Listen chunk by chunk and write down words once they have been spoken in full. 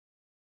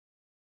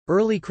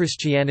Early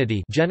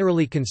Christianity,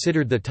 generally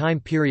considered the time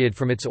period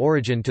from its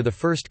origin to the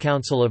First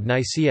Council of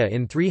Nicaea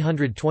in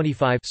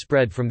 325,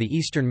 spread from the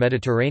eastern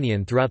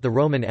Mediterranean throughout the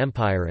Roman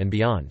Empire and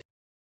beyond.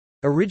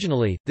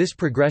 Originally, this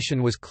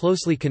progression was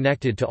closely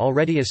connected to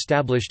already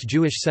established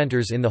Jewish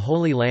centers in the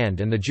Holy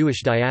Land and the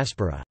Jewish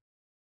diaspora.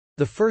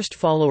 The first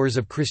followers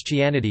of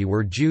Christianity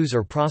were Jews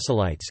or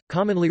proselytes,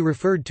 commonly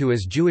referred to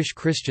as Jewish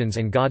Christians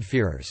and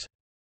God-fearers.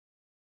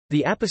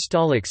 The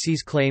Apostolic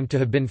Sees claim to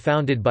have been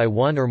founded by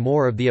one or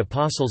more of the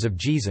apostles of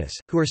Jesus,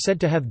 who are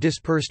said to have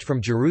dispersed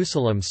from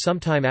Jerusalem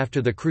sometime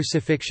after the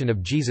crucifixion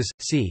of Jesus,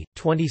 c.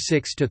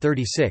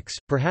 26–36,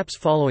 perhaps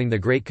following the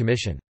Great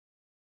Commission.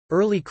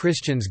 Early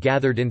Christians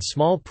gathered in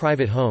small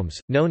private homes,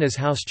 known as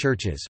house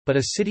churches, but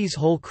a city's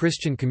whole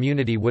Christian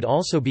community would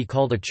also be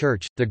called a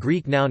church. The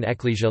Greek noun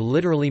ekklesia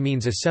literally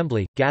means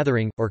assembly,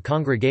 gathering, or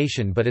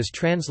congregation but is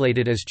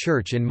translated as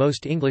church in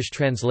most English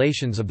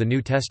translations of the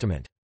New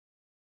Testament.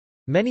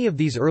 Many of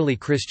these early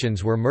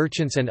Christians were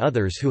merchants and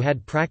others who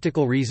had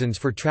practical reasons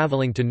for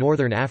traveling to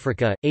northern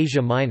Africa,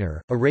 Asia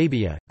Minor,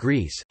 Arabia,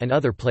 Greece, and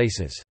other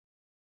places.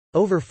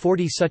 Over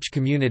 40 such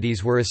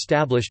communities were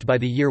established by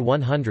the year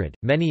 100,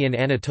 many in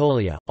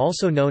Anatolia,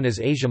 also known as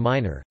Asia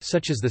Minor,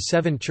 such as the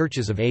Seven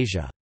Churches of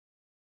Asia.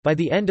 By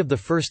the end of the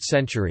 1st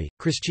century,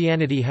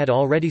 Christianity had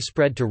already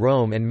spread to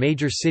Rome and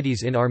major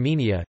cities in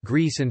Armenia,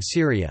 Greece and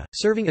Syria,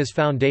 serving as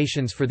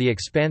foundations for the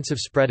expansive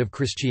spread of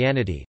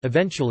Christianity,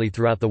 eventually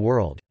throughout the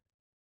world.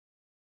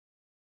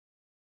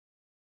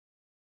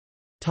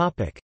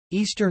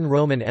 Eastern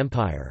Roman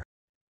Empire.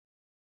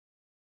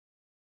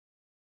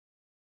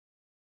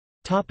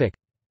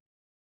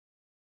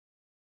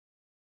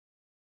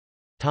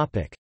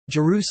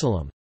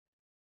 Jerusalem.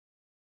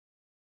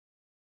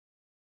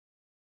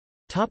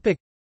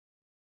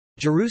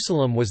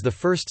 Jerusalem was the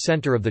first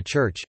center of the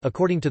Church,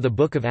 according to the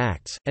Book of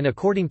Acts, and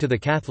according to the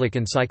Catholic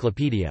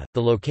Encyclopedia,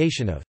 the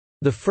location of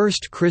the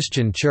first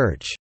Christian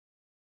Church.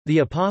 The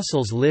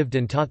Apostles lived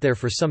and taught there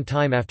for some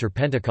time after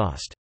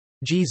Pentecost.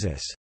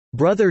 Jesus'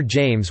 brother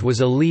James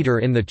was a leader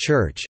in the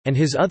Church, and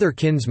his other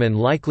kinsmen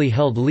likely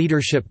held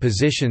leadership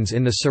positions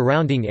in the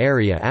surrounding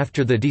area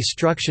after the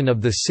destruction of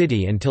the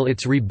city until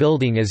its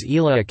rebuilding as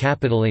Aelia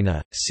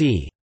Capitolina,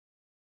 c.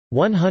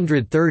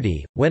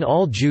 130, when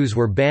all Jews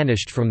were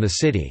banished from the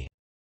city.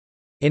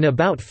 In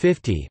about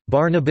 50,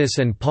 Barnabas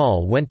and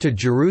Paul went to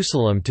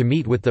Jerusalem to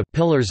meet with the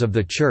pillars of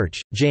the Church,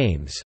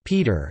 James,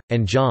 Peter,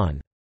 and John.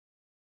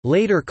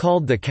 Later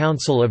called the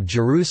Council of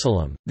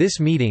Jerusalem,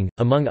 this meeting,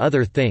 among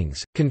other things,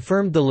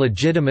 confirmed the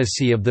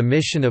legitimacy of the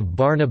mission of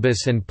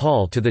Barnabas and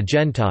Paul to the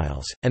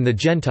Gentiles, and the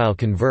Gentile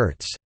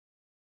converts.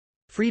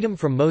 Freedom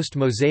from most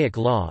Mosaic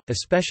law,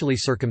 especially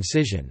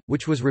circumcision,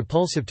 which was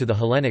repulsive to the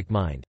Hellenic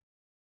mind.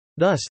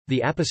 Thus,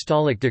 the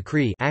Apostolic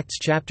Decree Acts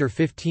chapter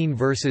 15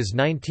 verses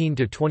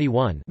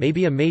 19–21 may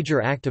be a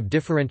major act of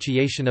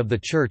differentiation of the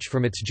Church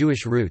from its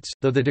Jewish roots,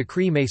 though the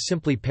decree may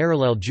simply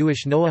parallel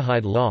Jewish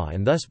Noahide law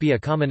and thus be a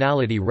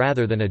commonality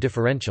rather than a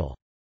differential.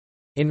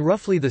 In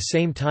roughly the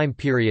same time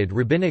period,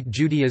 Rabbinic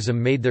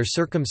Judaism made their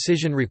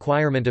circumcision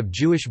requirement of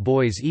Jewish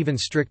boys even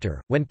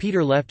stricter. When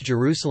Peter left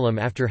Jerusalem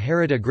after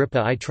Herod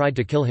Agrippa I tried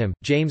to kill him,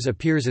 James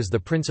appears as the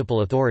principal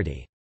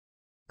authority.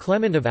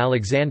 Clement of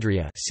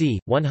Alexandria c.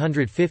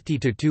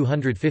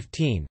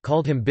 150–215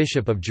 called him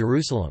Bishop of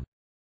Jerusalem.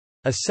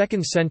 A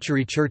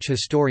 2nd-century church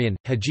historian,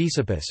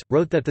 Hegesippus,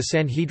 wrote that the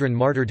Sanhedrin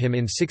martyred him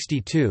in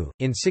 62.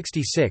 In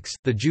 66,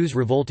 the Jews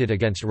revolted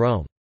against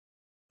Rome.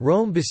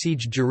 Rome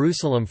besieged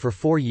Jerusalem for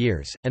 4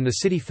 years, and the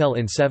city fell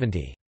in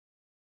 70.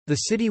 The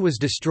city was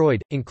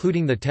destroyed,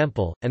 including the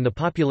temple, and the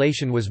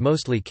population was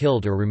mostly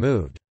killed or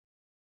removed.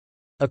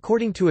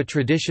 According to a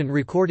tradition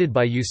recorded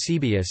by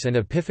Eusebius and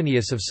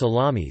Epiphanius of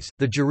Salamis,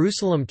 the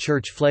Jerusalem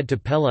church fled to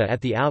Pella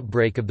at the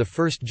outbreak of the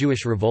First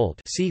Jewish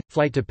Revolt. See,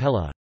 Flight to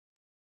Pella.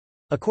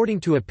 According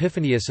to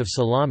Epiphanius of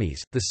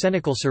Salamis, the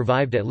cenacle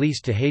survived at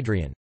least to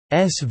Hadrian's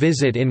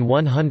visit in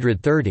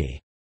 130.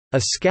 A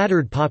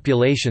scattered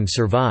population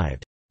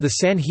survived. The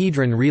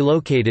Sanhedrin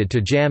relocated to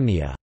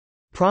Jamnia.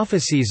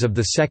 Prophecies of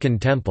the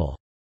Second Temple's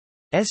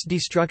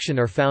destruction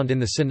are found in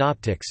the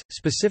Synoptics,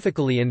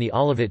 specifically in the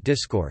Olivet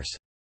Discourse.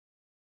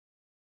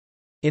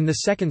 In the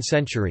 2nd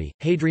century,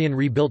 Hadrian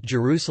rebuilt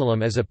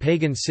Jerusalem as a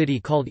pagan city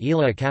called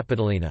Aelia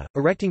Capitolina,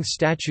 erecting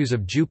statues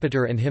of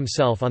Jupiter and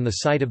himself on the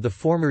site of the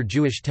former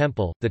Jewish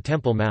temple, the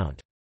Temple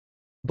Mount.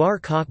 Bar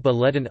Kokhba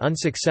led an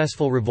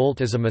unsuccessful revolt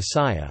as a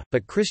messiah,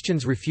 but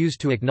Christians refused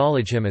to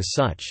acknowledge him as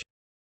such.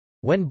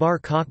 When Bar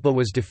Kokhba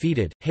was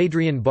defeated,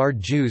 Hadrian barred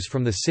Jews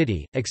from the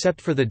city, except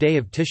for the day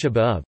of Tisha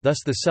B'Av, thus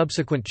the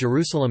subsequent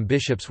Jerusalem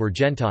bishops were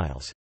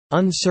Gentiles,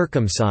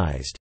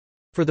 uncircumcised.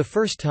 For the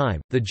first time,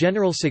 the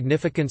general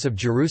significance of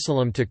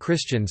Jerusalem to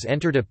Christians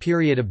entered a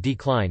period of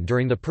decline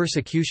during the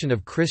persecution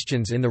of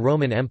Christians in the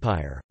Roman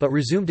Empire, but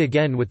resumed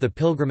again with the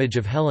pilgrimage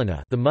of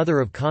Helena, the mother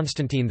of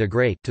Constantine the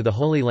Great, to the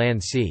Holy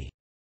Land c.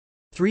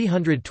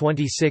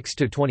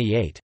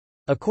 326–28.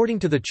 According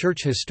to the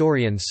church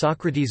historian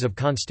Socrates of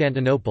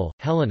Constantinople,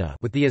 Helena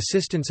with the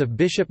assistance of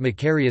Bishop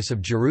Macarius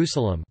of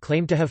Jerusalem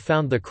claimed to have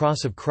found the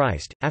cross of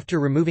Christ, after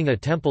removing a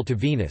temple to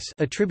Venus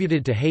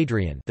attributed to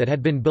Hadrian that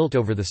had been built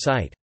over the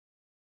site.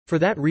 For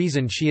that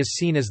reason she is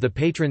seen as the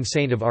patron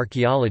saint of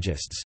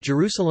archaeologists.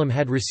 Jerusalem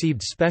had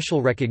received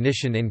special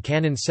recognition in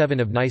Canon 7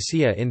 of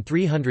Nicaea in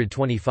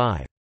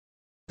 325.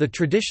 The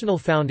traditional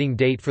founding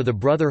date for the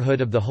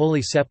Brotherhood of the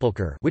Holy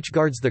Sepulchre, which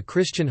guards the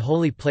Christian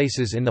holy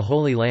places in the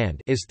Holy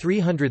Land, is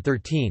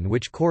 313,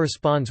 which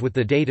corresponds with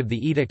the date of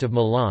the Edict of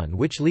Milan,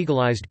 which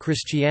legalized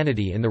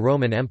Christianity in the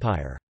Roman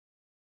Empire.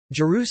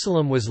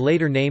 Jerusalem was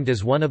later named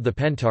as one of the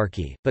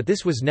Pentarchy, but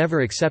this was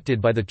never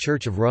accepted by the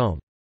Church of Rome.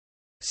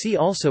 See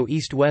also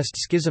East-West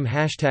Schism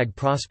 #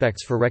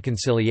 Prospects for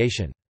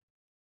reconciliation.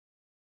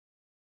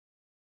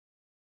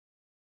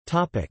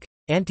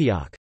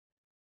 Antioch.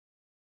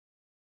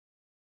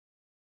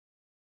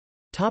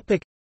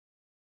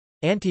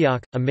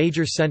 Antioch, a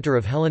major center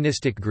of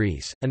Hellenistic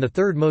Greece, and the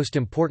third most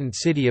important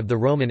city of the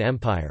Roman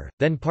Empire,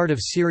 then part of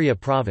Syria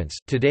province,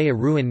 today a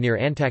ruin near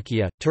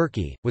Antakya,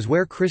 Turkey, was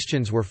where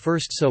Christians were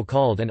first so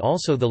called and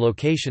also the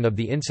location of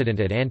the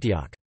incident at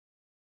Antioch.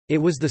 It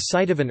was the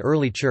site of an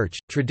early church,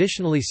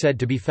 traditionally said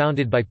to be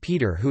founded by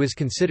Peter, who is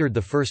considered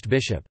the first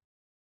bishop.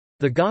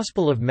 The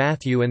Gospel of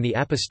Matthew and the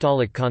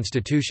Apostolic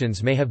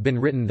Constitutions may have been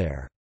written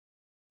there.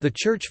 The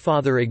church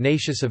father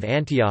Ignatius of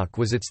Antioch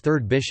was its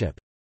third bishop.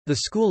 The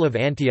School of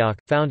Antioch,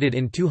 founded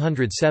in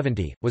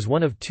 270, was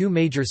one of two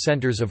major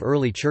centers of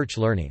early church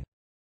learning.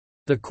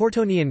 The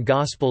Cortonian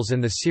Gospels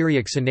and the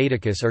Syriac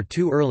Sinaiticus are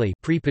two early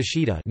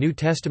pre-Peshitta New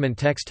Testament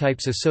text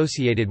types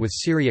associated with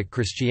Syriac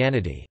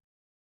Christianity.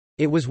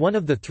 It was one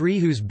of the three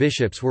whose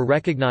bishops were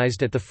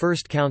recognized at the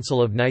First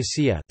Council of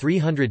Nicaea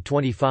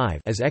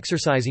 325 as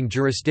exercising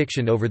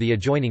jurisdiction over the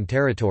adjoining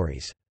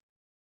territories.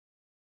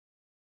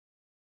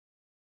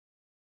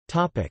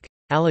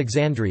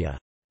 Alexandria.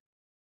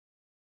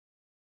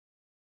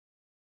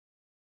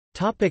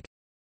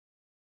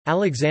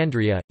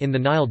 Alexandria, in the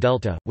Nile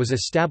Delta, was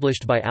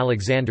established by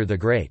Alexander the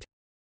Great.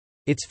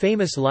 Its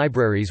famous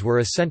libraries were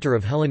a center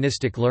of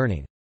Hellenistic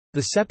learning.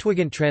 The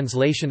Septuagint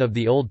translation of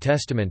the Old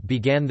Testament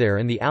began there,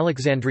 and the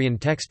Alexandrian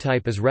text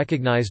type is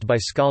recognized by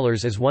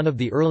scholars as one of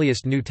the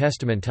earliest New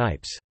Testament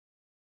types.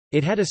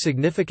 It had a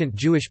significant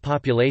Jewish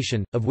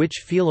population, of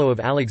which Philo of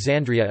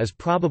Alexandria is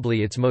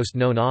probably its most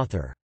known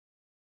author.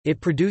 It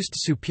produced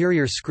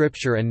superior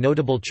scripture and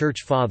notable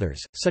church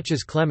fathers, such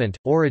as Clement,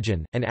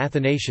 Origen, and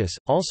Athanasius.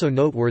 Also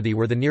noteworthy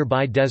were the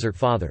nearby Desert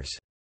Fathers.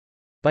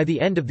 By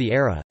the end of the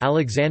era,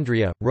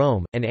 Alexandria,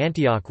 Rome, and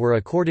Antioch were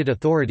accorded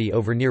authority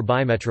over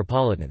nearby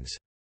metropolitans.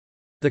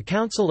 The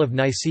Council of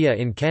Nicaea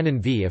in Canon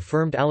V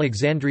affirmed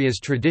Alexandria's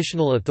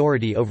traditional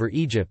authority over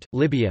Egypt,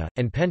 Libya,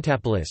 and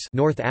Pentapolis,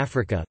 North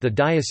Africa, the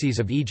Diocese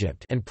of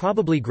Egypt, and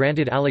probably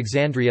granted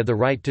Alexandria the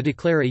right to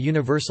declare a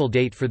universal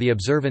date for the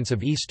observance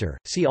of Easter.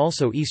 See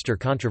also Easter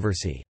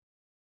controversy.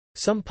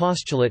 Some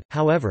postulate,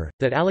 however,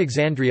 that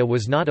Alexandria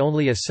was not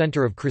only a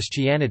center of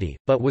Christianity,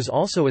 but was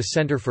also a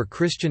center for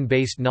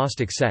Christian-based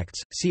Gnostic sects.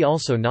 See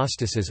also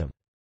Gnosticism.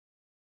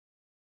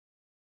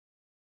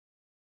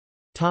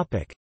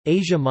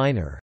 Asia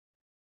Minor.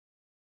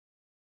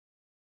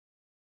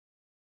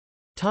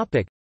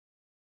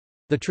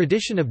 The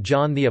tradition of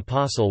John the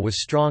Apostle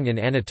was strong in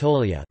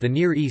Anatolia, the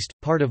Near East,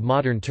 part of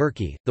modern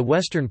Turkey. The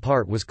western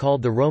part was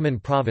called the Roman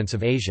province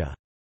of Asia.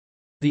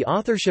 The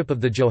authorship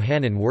of the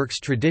Johannine works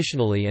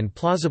traditionally and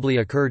plausibly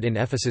occurred in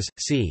Ephesus,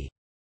 c.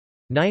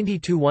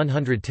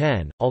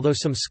 90–110, although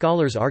some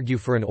scholars argue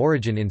for an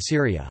origin in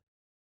Syria.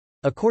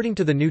 According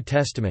to the New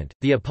Testament,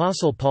 the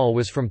Apostle Paul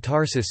was from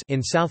Tarsus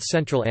in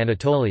south-central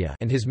Anatolia,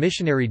 and his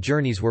missionary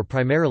journeys were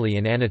primarily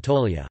in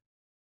Anatolia.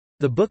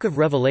 The Book of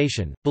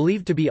Revelation,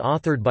 believed to be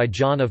authored by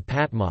John of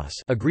Patmos,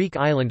 a Greek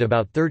island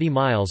about 30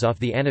 miles off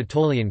the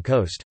Anatolian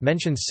coast,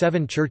 mentions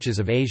 7 churches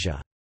of Asia.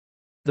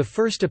 The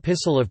first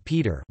epistle of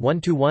Peter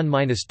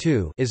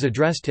 1–1–2 is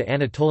addressed to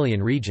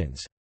Anatolian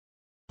regions.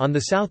 On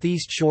the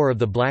southeast shore of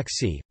the Black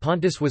Sea,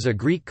 Pontus was a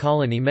Greek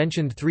colony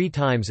mentioned 3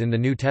 times in the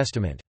New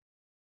Testament.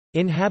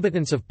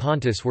 Inhabitants of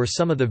Pontus were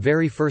some of the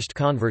very first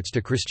converts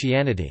to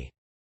Christianity.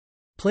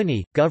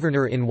 Pliny,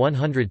 governor in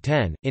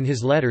 110, in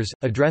his letters,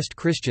 addressed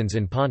Christians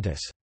in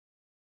Pontus.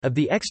 Of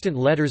the extant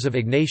letters of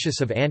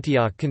Ignatius of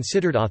Antioch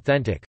considered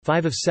authentic,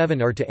 5 of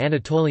 7 are to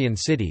Anatolian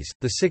cities,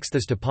 the 6th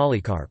is to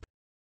Polycarp.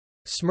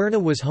 Smyrna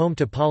was home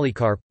to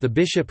Polycarp, the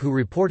bishop who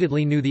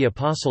reportedly knew the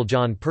Apostle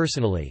John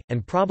personally,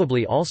 and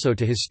probably also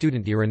to his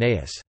student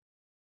Irenaeus.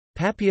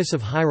 Papias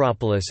of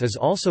Hierapolis is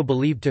also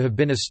believed to have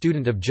been a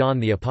student of John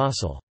the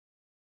Apostle.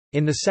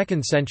 In the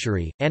 2nd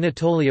century,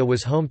 Anatolia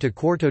was home to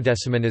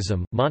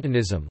Quartodecimanism,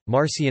 Montanism,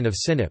 Marcion of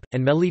Sinop,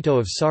 and Melito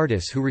of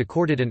Sardis, who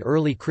recorded an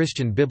early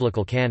Christian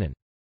biblical canon.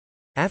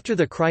 After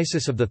the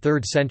crisis of the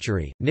 3rd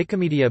century,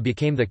 Nicomedia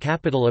became the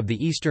capital of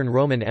the Eastern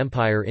Roman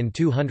Empire in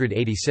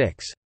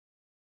 286.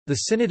 The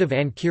Synod of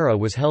Ancyra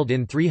was held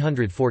in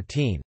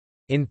 314.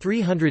 In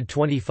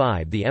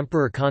 325 the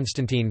Emperor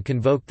Constantine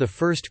convoked the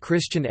First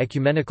Christian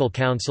Ecumenical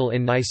Council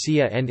in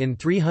Nicaea and in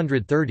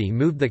 330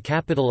 moved the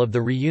capital of the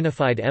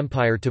reunified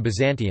empire to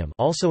Byzantium,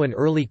 also an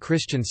early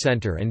Christian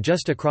center and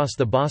just across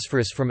the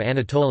Bosphorus from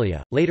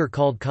Anatolia, later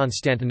called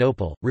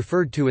Constantinople,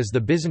 referred to as the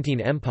Byzantine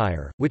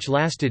Empire, which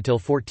lasted till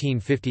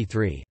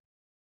 1453.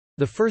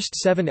 The first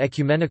 7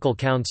 ecumenical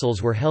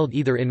councils were held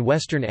either in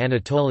western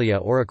Anatolia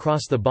or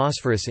across the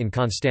Bosphorus in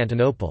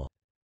Constantinople.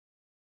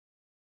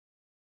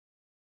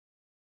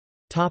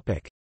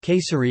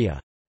 Caesarea.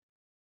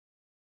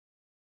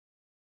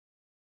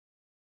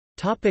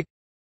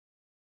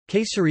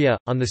 Caesarea,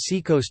 on the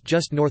seacoast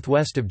just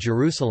northwest of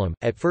Jerusalem,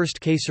 at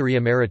first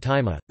Caesarea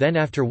Maritima, then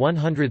after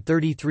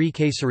 133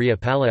 Caesarea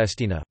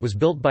Palestina, was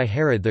built by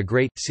Herod the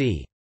Great,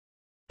 c.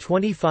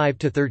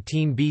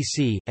 25–13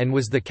 BC, and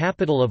was the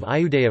capital of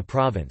Iudea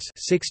province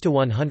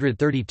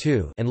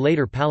 6–132 and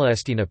later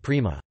Palestina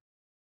Prima.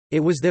 It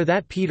was there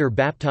that Peter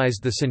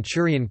baptized the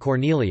centurion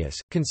Cornelius,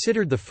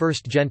 considered the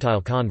first Gentile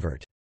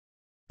convert.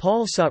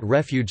 Paul sought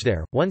refuge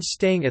there, once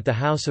staying at the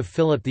house of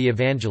Philip the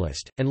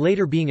Evangelist, and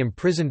later being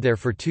imprisoned there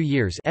for 2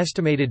 years,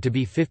 estimated to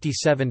be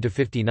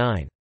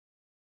 57–59.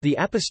 The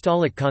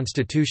Apostolic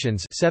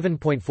Constitutions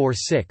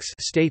 7.46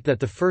 state that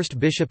the first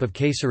bishop of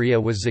Caesarea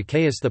was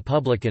Zacchaeus the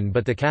publican,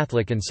 but the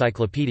Catholic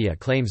Encyclopedia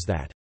claims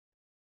that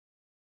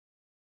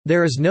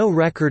there is no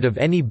record of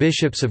any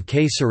bishops of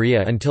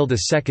Caesarea until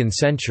the 2nd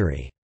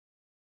century.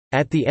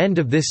 At the end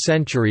of this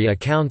century a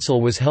council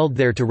was held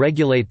there to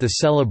regulate the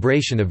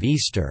celebration of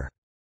Easter.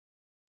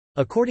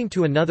 According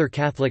to another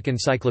Catholic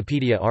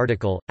Encyclopedia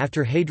article,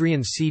 after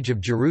Hadrian's siege of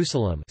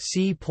Jerusalem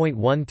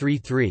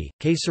c.133,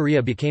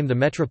 Caesarea became the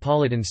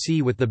metropolitan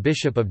see with the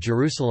Bishop of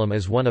Jerusalem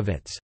as one of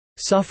its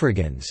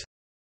suffragans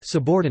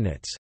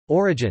subordinates.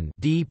 Origen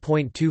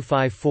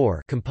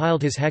d.254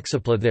 compiled his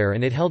hexapla there,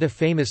 and it held a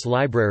famous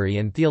library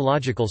and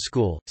theological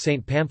school.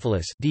 Saint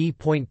Pamphilus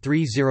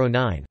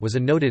d.309 was a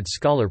noted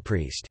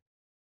scholar-priest.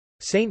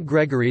 Saint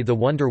Gregory the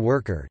Wonder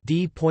Worker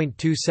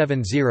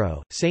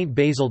d.270, Saint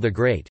Basil the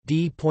Great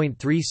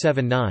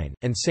d.379,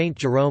 and Saint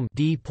Jerome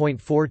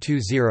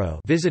d.420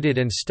 visited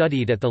and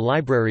studied at the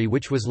library,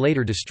 which was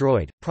later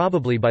destroyed,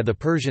 probably by the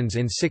Persians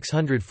in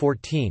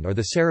 614 or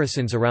the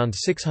Saracens around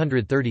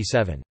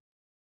 637.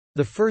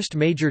 The first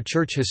major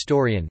church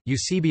historian,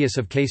 Eusebius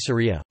of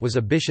Caesarea, was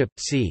a bishop,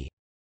 c.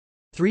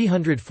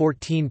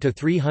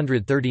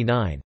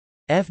 314–339.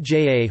 F.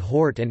 J. A.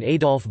 Hort and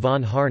Adolf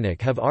von Harnack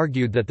have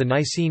argued that the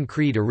Nicene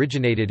Creed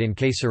originated in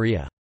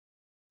Caesarea.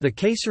 The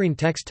Caesarean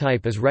text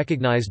type is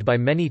recognized by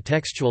many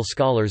textual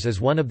scholars as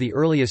one of the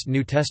earliest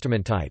New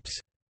Testament types.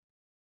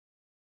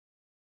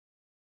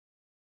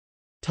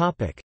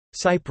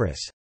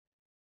 Cyprus.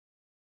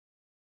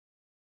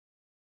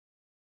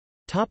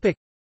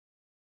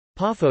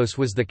 Paphos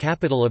was the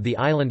capital of the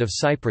island of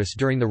Cyprus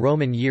during the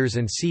Roman years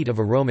and seat of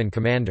a Roman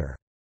commander.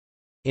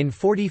 In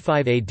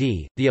 45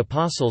 AD, the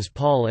apostles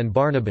Paul and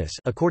Barnabas,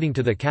 according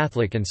to the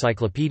Catholic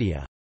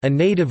Encyclopedia, a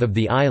native of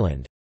the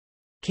island,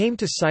 came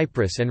to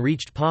Cyprus and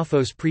reached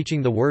Paphos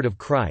preaching the word of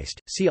Christ.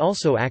 See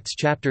also Acts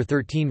chapter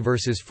 13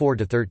 verses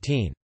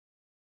 4–13.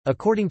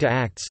 According to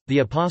Acts, the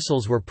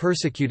apostles were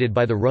persecuted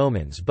by the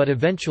Romans but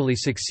eventually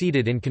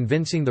succeeded in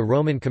convincing the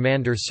Roman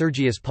commander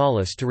Sergius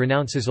Paulus to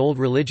renounce his old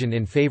religion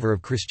in favor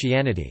of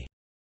Christianity.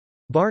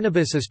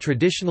 Barnabas is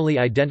traditionally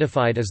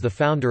identified as the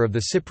founder of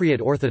the Cypriot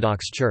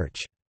Orthodox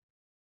Church.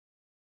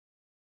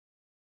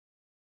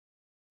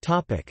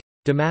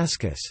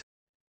 Damascus.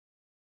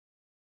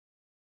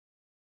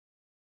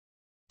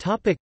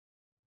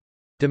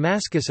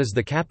 Damascus is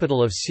the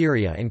capital of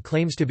Syria and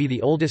claims to be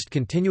the oldest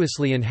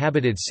continuously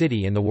inhabited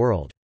city in the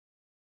world.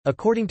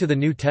 According to the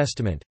New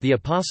Testament, the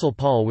Apostle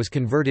Paul was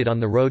converted on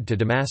the road to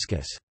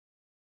Damascus.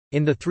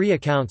 In the 3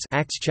 accounts,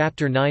 Acts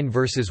chapter 9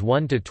 verses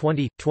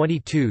 1–20,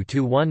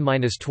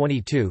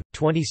 22–1–22,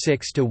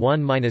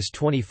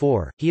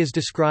 26–1–24, he is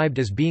described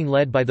as being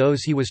led by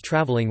those he was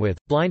traveling with,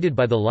 blinded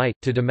by the light,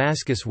 to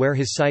Damascus, where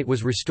his sight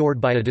was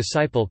restored by a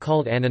disciple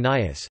called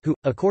Ananias, who,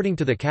 according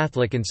to the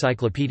Catholic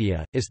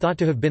Encyclopedia, is thought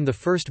to have been the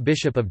first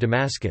bishop of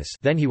Damascus.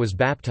 Then he was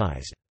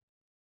baptized.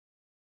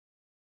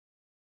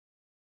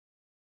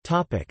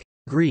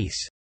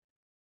 Greece.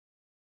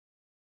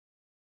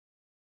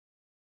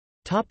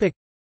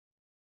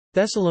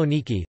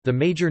 Thessaloniki, the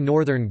major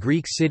northern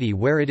Greek city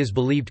where it is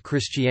believed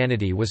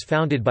Christianity was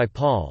founded by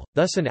Paul,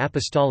 thus an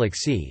apostolic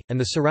see, and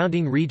the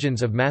surrounding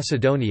regions of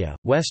Macedonia,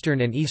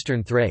 western and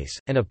eastern Thrace,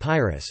 and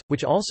Epirus,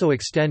 which also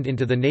extend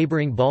into the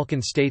neighboring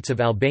Balkan states of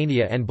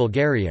Albania and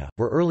Bulgaria,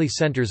 were early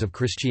centers of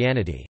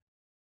Christianity.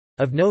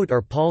 Of note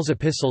are Paul's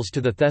epistles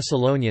to the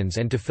Thessalonians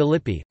and to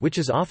Philippi, which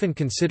is often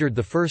considered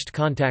the first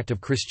contact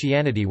of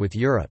Christianity with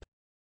Europe.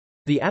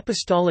 The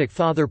Apostolic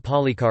Father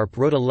Polycarp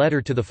wrote a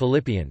letter to the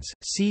Philippians,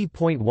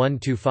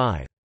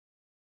 c.125.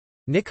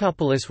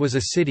 Nicopolis was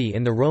a city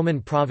in the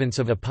Roman province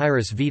of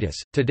Epirus Vetus,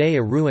 today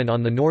a ruin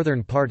on the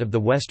northern part of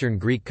the western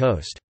Greek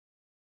coast.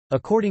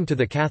 According to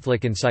the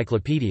Catholic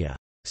Encyclopedia,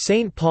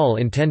 Saint Paul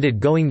intended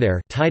going there,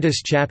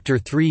 Titus chapter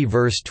 3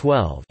 verse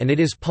 12, and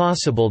it is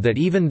possible that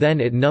even then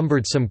it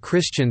numbered some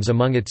Christians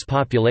among its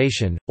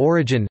population.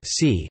 Origen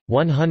c.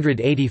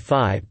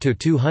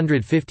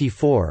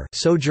 185–254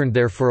 sojourned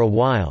there for a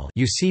while.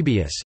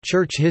 Eusebius,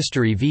 Church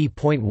History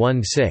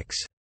v.16.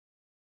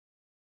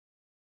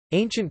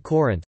 Ancient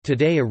Corinth,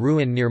 today a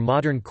ruin near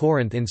modern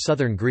Corinth in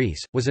southern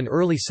Greece, was an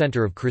early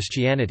center of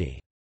Christianity.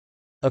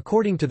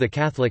 According to the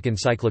Catholic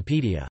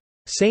Encyclopedia,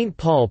 Saint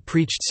Paul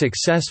preached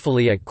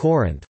successfully at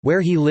Corinth,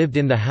 where he lived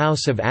in the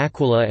house of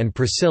Aquila and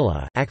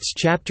Priscilla, Acts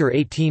chapter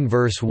 18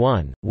 verse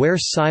 1, where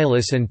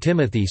Silas and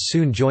Timothy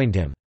soon joined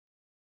him.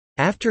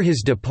 After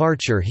his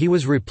departure he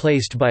was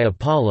replaced by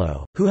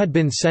Apollo, who had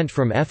been sent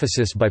from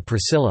Ephesus by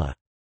Priscilla.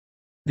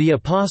 The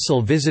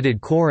apostle visited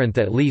Corinth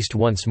at least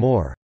once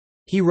more.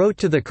 He wrote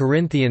to the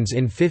Corinthians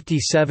in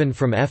 57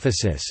 from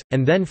Ephesus,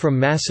 and then from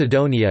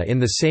Macedonia in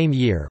the same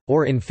year,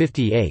 or in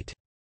 58.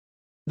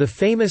 The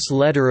famous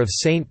letter of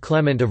Saint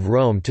Clement of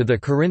Rome to the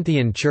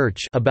Corinthian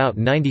Church about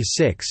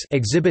 96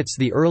 exhibits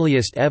the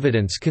earliest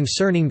evidence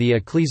concerning the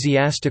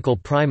ecclesiastical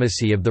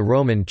primacy of the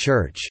Roman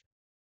Church.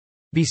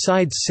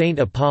 Besides Saint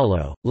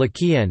Apollo,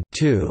 Lechaean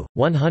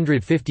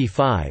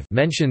 155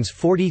 mentions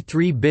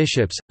 43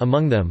 bishops,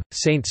 among them,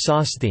 Saint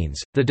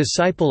Sosthenes, the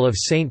disciple of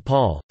Saint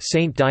Paul,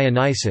 Saint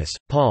Dionysius,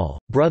 Paul,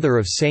 brother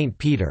of Saint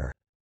Peter.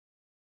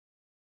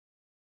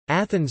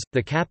 Athens,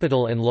 the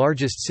capital and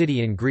largest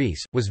city in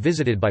Greece, was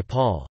visited by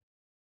Paul.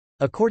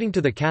 According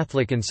to the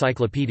Catholic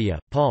Encyclopedia,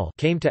 Paul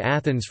came to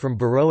Athens from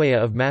Beroea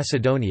of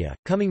Macedonia,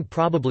 coming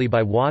probably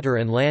by water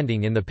and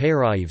landing in the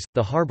Peirais,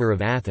 the harbour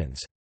of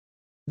Athens.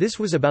 This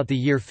was about the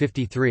year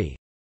 53.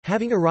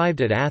 Having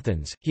arrived at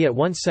Athens, he at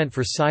once sent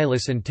for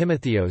Silas and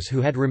Timotheos who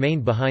had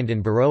remained behind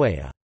in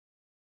Beroea.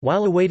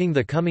 While awaiting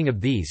the coming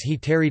of these he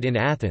tarried in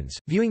Athens,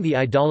 viewing the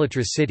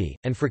idolatrous city,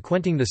 and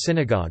frequenting the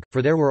synagogue,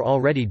 for there were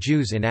already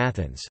Jews in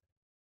Athens.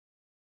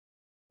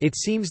 It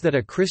seems that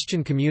a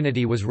Christian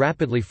community was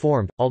rapidly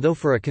formed, although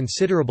for a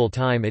considerable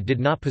time it did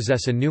not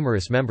possess a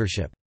numerous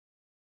membership.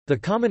 The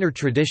commoner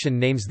tradition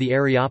names the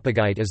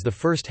Areopagite as the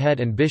first head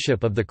and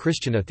bishop of the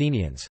Christian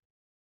Athenians.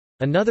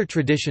 Another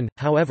tradition,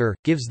 however,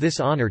 gives this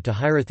honor to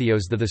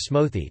Hierotheos the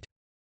Smothete.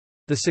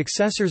 The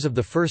successors of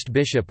the first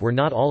bishop were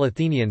not all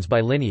Athenians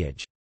by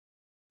lineage.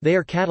 They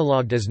are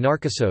catalogued as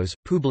Narcissos,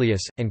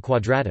 Publius, and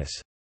Quadratus.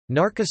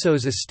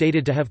 Narcissos is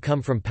stated to have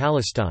come from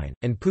Palestine,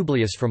 and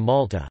Publius from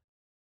Malta.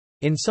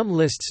 In some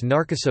lists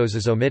Narcissos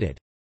is omitted.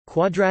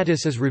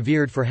 Quadratus is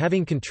revered for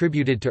having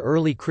contributed to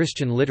early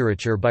Christian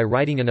literature by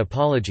writing an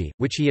apology,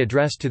 which he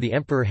addressed to the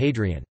Emperor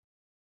Hadrian.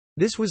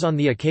 This was on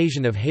the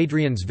occasion of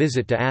Hadrian's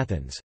visit to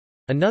Athens.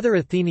 Another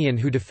Athenian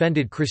who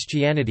defended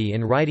Christianity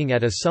in writing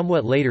at a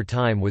somewhat later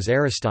time was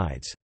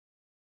Aristides.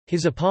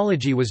 His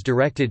apology was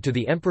directed to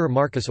the Emperor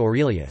Marcus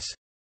Aurelius.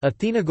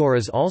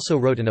 Athenagoras also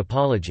wrote an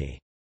apology.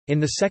 In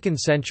the 2nd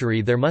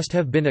century there must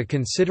have been a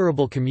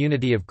considerable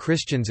community of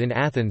Christians in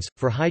Athens,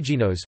 for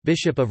Hyginos,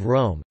 bishop of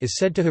Rome, is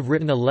said to have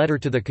written a letter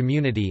to the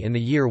community in the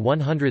year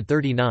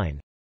 139.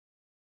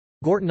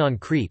 Gortyn on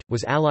Crete,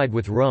 was allied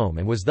with Rome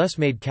and was thus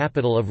made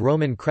capital of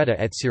Roman Creta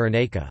et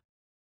Cyrenaica.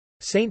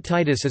 Saint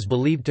Titus is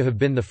believed to have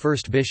been the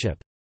first bishop.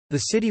 The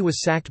city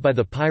was sacked by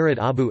the pirate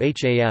Abu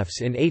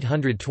Hafs in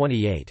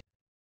 828.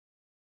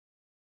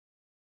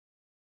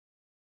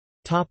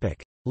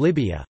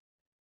 Libya.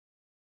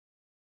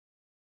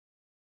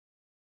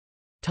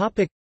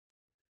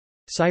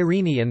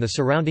 Cyrene and the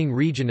surrounding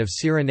region of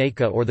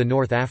Cyrenaica, or the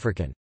North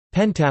African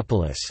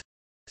Pentapolis,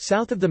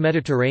 south of the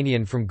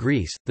Mediterranean from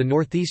Greece, the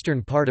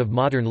northeastern part of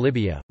modern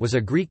Libya, was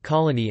a Greek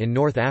colony in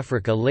North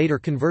Africa later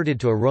converted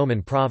to a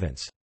Roman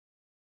province.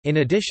 In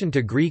addition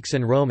to Greeks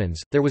and Romans,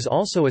 there was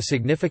also a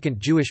significant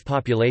Jewish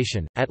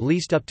population, at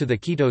least up to the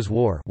Kitos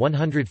War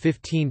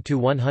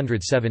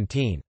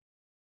 115–117.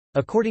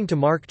 According to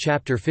Mark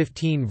chapter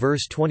 15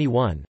 verse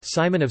 21,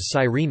 Simon of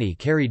Cyrene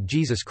carried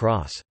Jesus'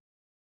 cross.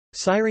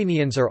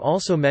 Cyreneans are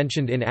also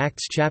mentioned in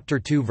Acts chapter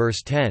 2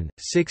 verse 10,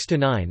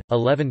 6–9,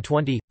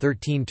 11–20,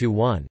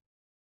 13–1.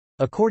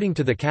 According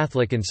to the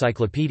Catholic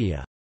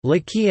Encyclopedia,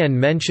 Lechaean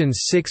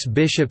mentions 6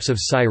 bishops of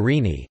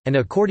Cyrene, and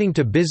according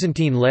to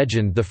Byzantine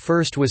legend the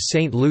first was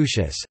Saint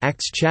Lucius,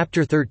 Acts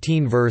chapter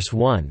 13 verse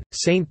 1.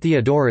 Saint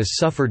Theodorus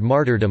suffered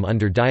martyrdom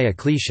under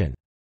Diocletian.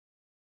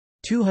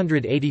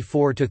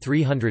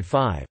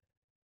 284–305.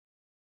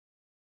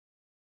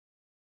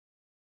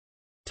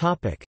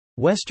 Topic: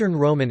 Western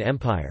Roman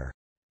Empire.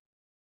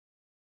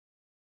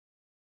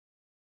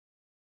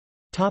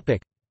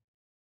 Topic: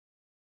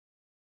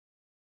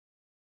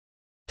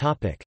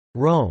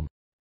 Rome.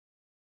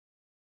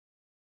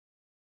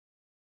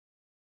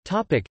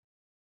 Topic: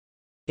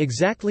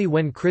 Exactly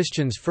when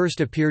Christians first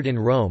appeared in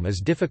Rome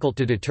is difficult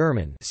to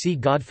determine. See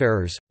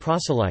Godfarers,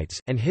 proselytes,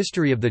 and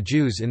History of the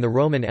Jews in the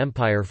Roman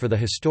Empire for the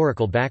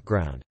historical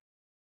background.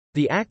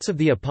 The Acts of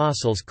the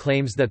Apostles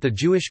claims that the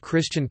Jewish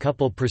Christian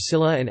couple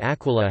Priscilla and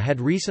Aquila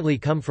had recently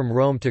come from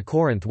Rome to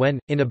Corinth when,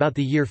 in about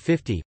the year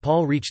 50,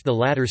 Paul reached the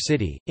latter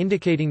city,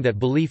 indicating that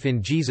belief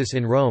in Jesus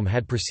in Rome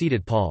had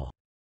preceded Paul.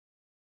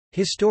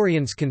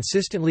 Historians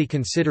consistently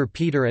consider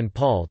Peter and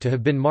Paul to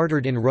have been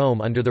martyred in Rome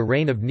under the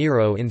reign of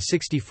Nero in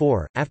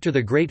 64, after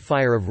the Great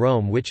Fire of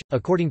Rome which,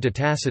 according to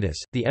Tacitus,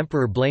 the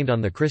emperor blamed on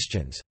the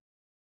Christians.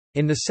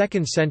 In the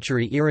 2nd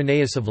century,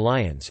 Irenaeus of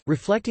Lyons,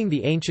 reflecting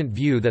the ancient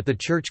view that the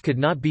Church could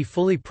not be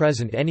fully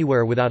present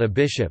anywhere without a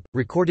bishop,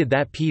 recorded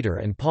that Peter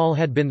and Paul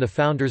had been the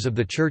founders of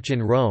the Church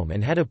in Rome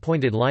and had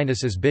appointed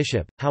Linus as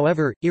bishop.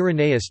 However,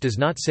 Irenaeus does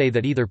not say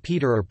that either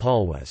Peter or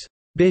Paul was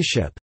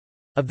bishop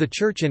of the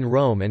Church in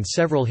Rome, and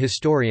several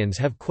historians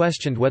have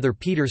questioned whether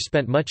Peter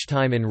spent much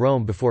time in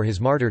Rome before his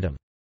martyrdom.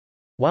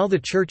 While the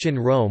Church in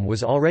Rome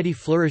was already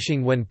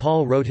flourishing when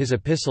Paul wrote his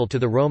epistle to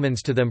the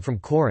Romans to them from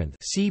Corinth,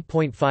 c.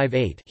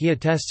 he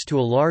attests to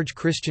a large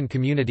Christian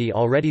community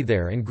already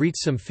there and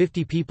greets some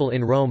 50 people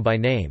in Rome by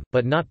name,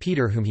 but not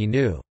Peter whom he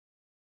knew.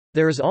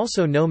 There is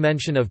also no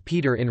mention of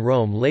Peter in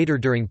Rome later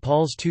during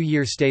Paul's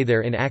 2-year stay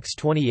there in Acts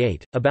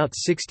 28, about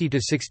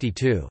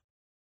 60–62.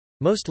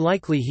 Most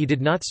likely he did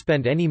not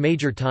spend any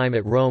major time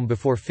at Rome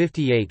before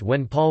 58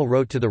 when Paul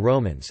wrote to the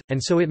Romans,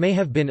 and so it may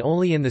have been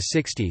only in the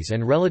 60s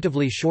and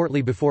relatively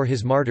shortly before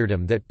his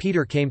martyrdom that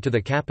Peter came to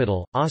the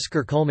capital.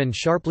 Oscar Cullmann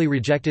sharply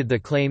rejected the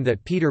claim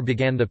that Peter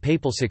began the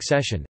papal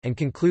succession, and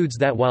concludes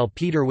that while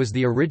Peter was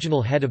the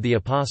original head of the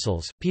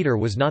apostles, Peter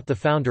was not the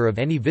founder of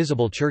any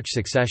visible church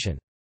succession.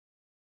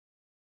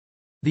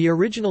 The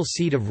original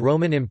seat of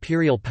Roman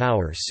imperial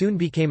power soon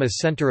became a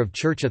center of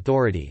church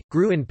authority,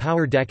 grew in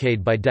power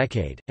decade by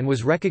decade, and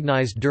was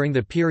recognized during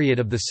the period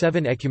of the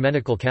 7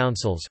 ecumenical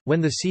councils,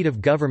 when the seat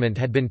of government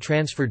had been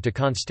transferred to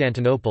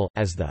Constantinople,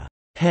 as the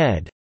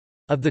head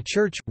of the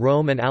Church.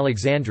 Rome and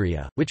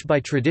Alexandria, which by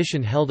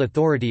tradition held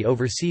authority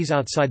over sees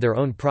outside their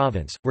own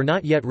province, were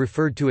not yet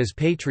referred to as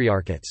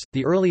patriarchates.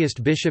 The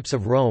earliest bishops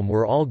of Rome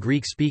were all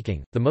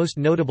Greek-speaking, the most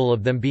notable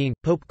of them being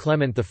Pope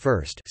Clement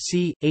I,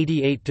 c.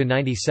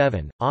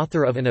 88–97,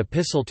 author of an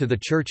epistle to the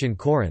Church in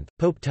Corinth;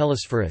 Pope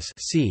Telesphorus,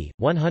 c.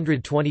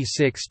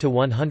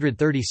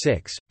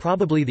 126–136,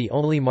 probably the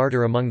only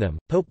martyr among them;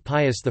 Pope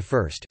Pius I,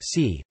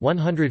 c.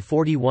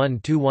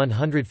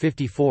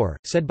 141–154,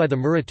 said by the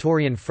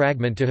Muratorian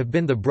fragment to have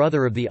been the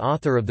brother of the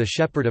author of the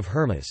Shepherd of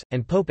Hermas,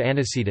 and Pope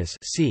Anicetus,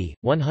 c.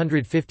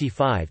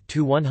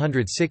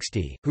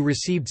 155–160, who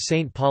received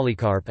Saint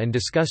Polycarp and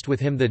discussed with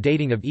him the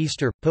dating of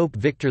Easter. Pope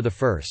Victor I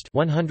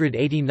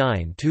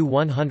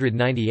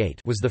 (189–198)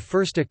 was the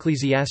first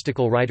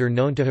ecclesiastical writer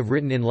known to have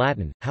written in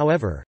Latin.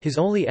 However, his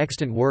only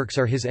extant works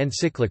are his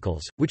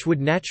encyclicals, which would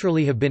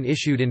naturally have been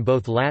issued in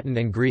both Latin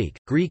and Greek.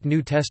 Greek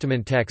New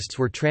Testament texts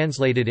were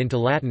translated into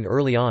Latin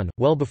early on,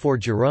 well before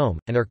Jerome,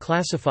 and are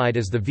classified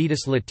as the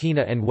Vetus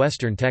Latina and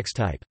Western text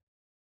type.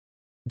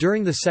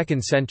 During the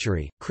 2nd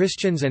century,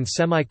 Christians and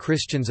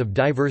semi-Christians of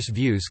diverse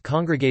views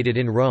congregated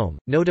in Rome,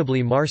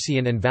 notably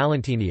Marcion and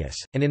Valentinius,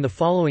 and in the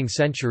following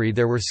century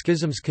there were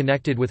schisms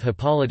connected with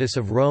Hippolytus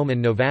of Rome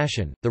and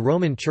Novatian. The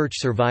Roman Church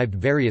survived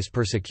various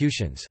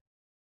persecutions.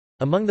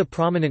 Among the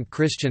prominent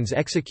Christians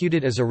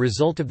executed as a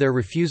result of their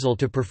refusal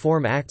to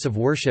perform acts of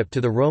worship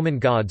to the Roman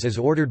gods as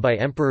ordered by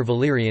Emperor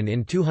Valerian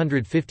in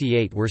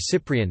 258 were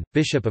Cyprian,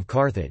 Bishop of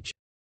Carthage.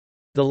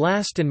 The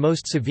last and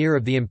most severe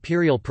of the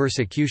imperial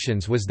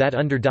persecutions was that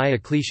under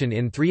Diocletian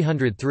in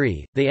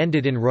 303, they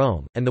ended in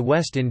Rome, and the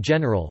West in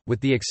general,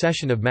 with the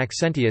accession of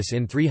Maxentius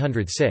in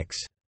 306.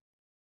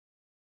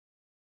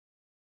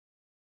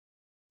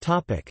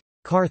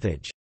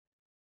 Carthage.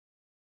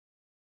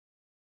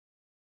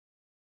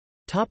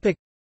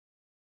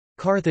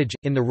 Carthage,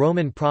 in the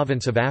Roman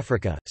province of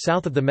Africa,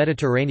 south of the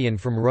Mediterranean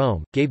from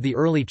Rome, gave the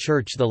early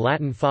Church the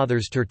Latin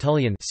Fathers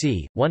Tertullian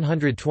c.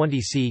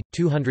 120 c.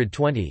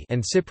 220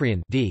 and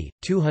Cyprian d.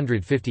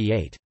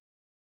 258.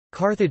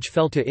 Carthage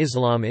fell to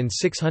Islam in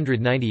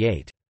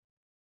 698.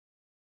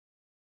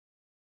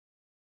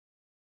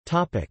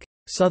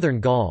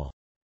 Southern Gaul.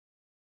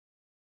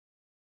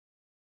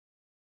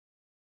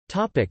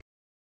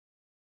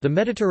 The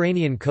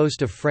Mediterranean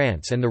coast of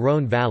France and the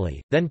Rhône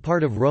Valley, then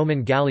part of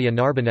Roman Gallia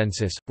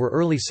Narbonensis, were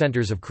early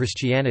centers of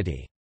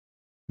Christianity.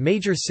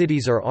 Major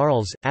cities are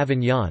Arles,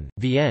 Avignon,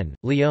 Vienne,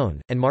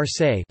 Lyon, and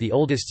Marseille, the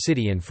oldest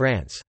city in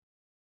France.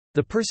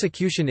 The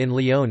persecution in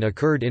Lyon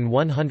occurred in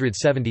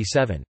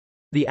 177.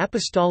 The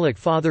Apostolic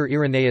Father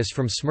Irenaeus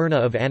from Smyrna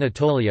of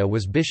Anatolia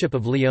was Bishop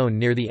of Lyon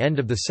near the end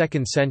of the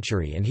 2nd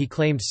century, and he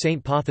claimed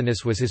Saint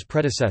Pothinus was his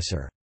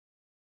predecessor.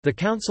 The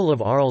Council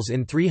of Arles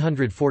in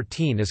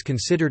 314 is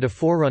considered a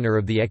forerunner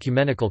of the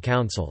ecumenical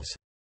councils.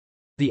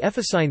 The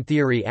Ephesine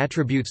theory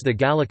attributes the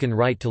Gallican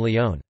rite to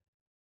Lyon.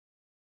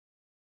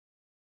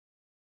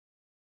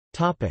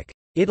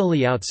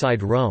 Italy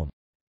outside Rome.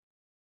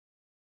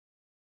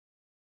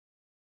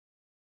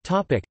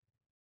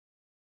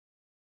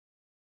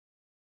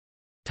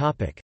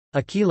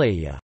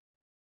 Aquileia.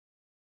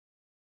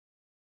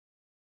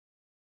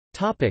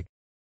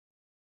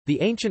 The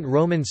ancient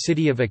Roman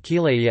city of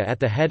Aquileia at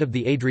the head of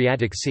the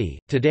Adriatic Sea,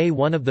 today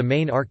one of the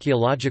main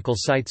archaeological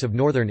sites of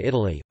northern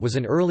Italy, was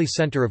an early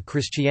center of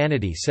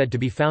Christianity said to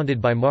be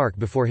founded by Mark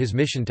before his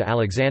mission to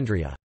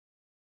Alexandria.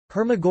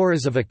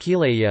 Hermagoras of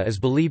Aquileia is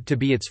believed to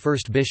be its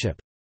first bishop.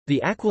 The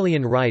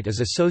Aquileian rite is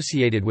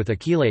associated with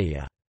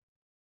Aquileia.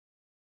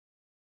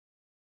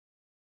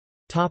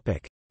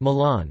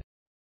 Milan.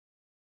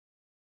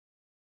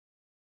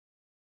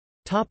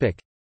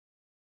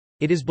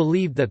 It is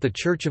believed that the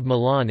Church of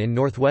Milan in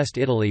northwest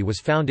Italy was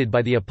founded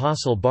by the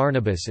Apostle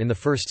Barnabas in the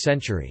 1st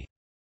century.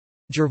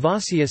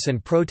 Gervasius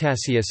and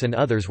Protasius and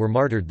others were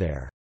martyred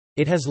there.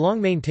 It has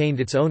long maintained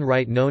its own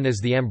rite known as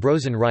the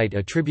Ambrosian Rite,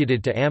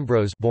 attributed to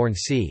Ambrose, born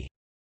c.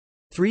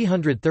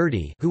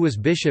 330, who was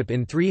bishop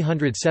in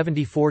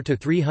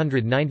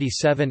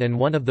 374–397 and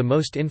one of the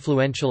most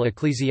influential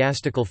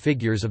ecclesiastical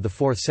figures of the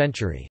 4th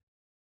century.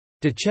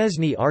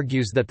 Duchesne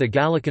argues that the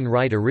Gallican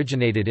Rite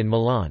originated in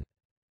Milan.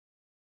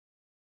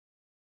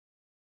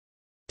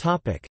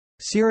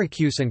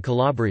 Syracuse and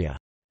Calabria.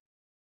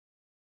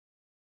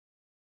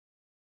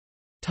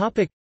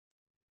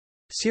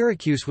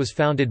 Syracuse was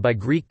founded by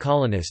Greek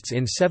colonists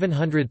in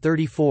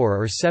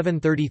 734 or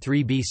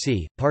 733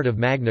 BC, part of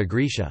Magna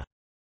Graecia.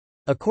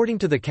 According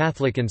to the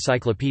Catholic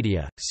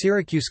Encyclopedia,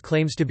 Syracuse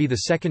claims to be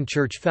the second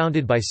church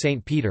founded by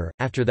Saint Peter,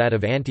 after that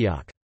of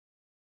Antioch.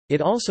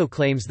 It also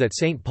claims that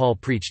Saint Paul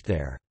preached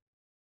there.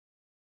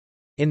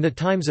 In the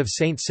times of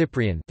Saint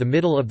Cyprian, the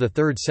middle of the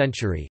 3rd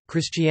century,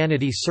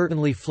 Christianity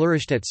certainly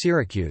flourished at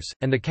Syracuse,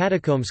 and the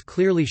catacombs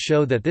clearly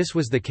show that this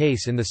was the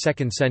case in the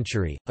 2nd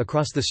century.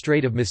 Across the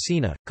Strait of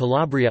Messina,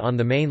 Calabria on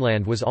the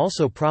mainland was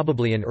also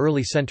probably an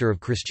early center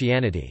of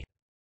Christianity.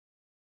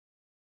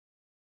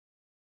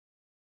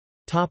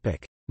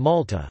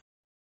 Malta.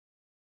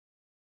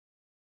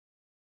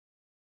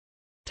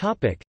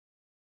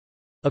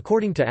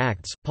 According to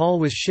Acts, Paul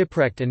was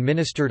shipwrecked and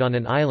ministered on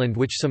an island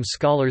which some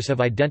scholars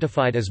have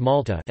identified as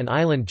Malta, an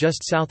island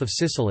just south of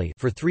Sicily,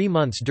 for 3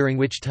 months, during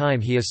which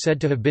time he is said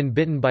to have been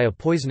bitten by a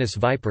poisonous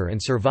viper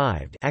and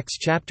survived. Acts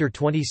chapter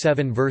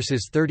 27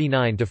 verses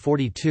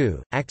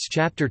 39–42, Acts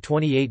chapter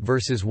 28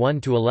 verses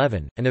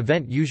 1–11, an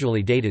event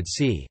usually dated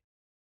c.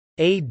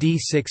 AD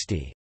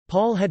 60.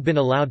 Paul had been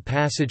allowed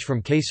passage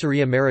from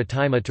Caesarea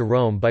Maritima to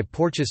Rome by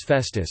Porcius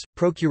Festus,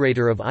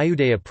 procurator of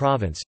Iudea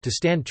province, to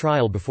stand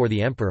trial before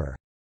the emperor.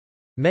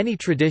 Many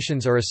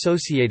traditions are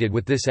associated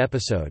with this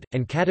episode,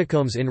 and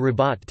catacombs in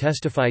Rabat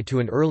testify to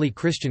an early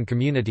Christian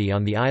community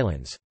on the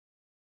islands.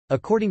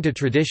 According to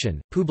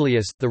tradition,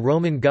 Publius, the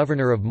Roman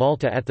governor of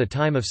Malta at the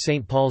time of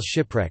St. Paul's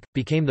shipwreck,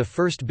 became the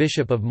first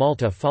bishop of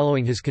Malta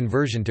following his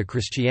conversion to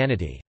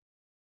Christianity.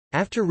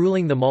 After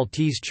ruling the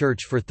Maltese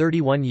Church for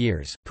 31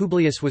 years,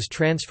 Publius was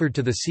transferred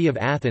to the See of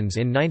Athens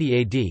in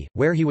 90 AD,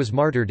 where he was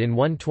martyred in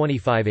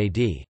 125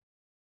 AD.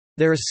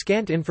 There is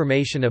scant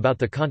information about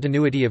the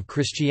continuity of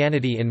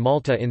Christianity in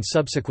Malta in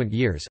subsequent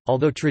years,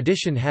 although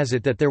tradition has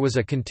it that there was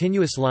a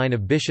continuous line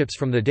of bishops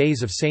from the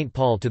days of St.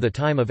 Paul to the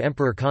time of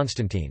Emperor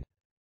Constantine.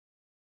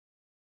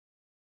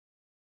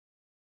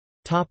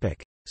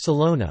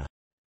 Salona.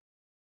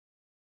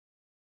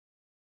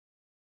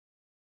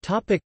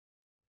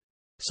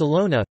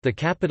 Salona, the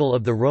capital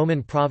of the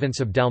Roman province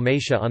of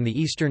Dalmatia on the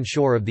eastern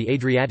shore of the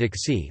Adriatic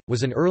Sea,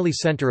 was an early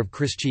center of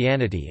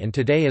Christianity and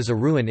today is a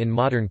ruin in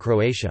modern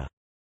Croatia.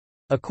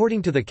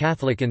 According to the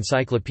Catholic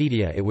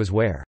Encyclopedia, it was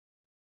where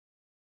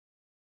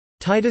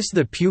Titus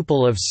the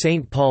pupil of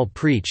St. Paul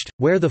preached,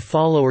 where the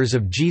followers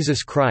of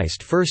Jesus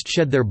Christ first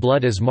shed their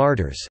blood as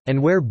martyrs,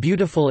 and where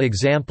beautiful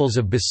examples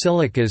of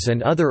basilicas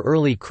and other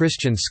early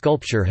Christian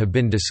sculpture have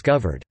been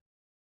discovered.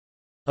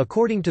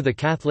 According to the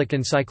Catholic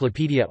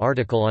Encyclopedia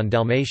article on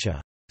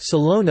Dalmatia,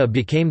 Salona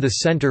became the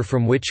center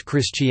from which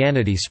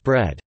Christianity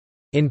spread.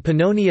 In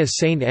Pannonia,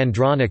 Saint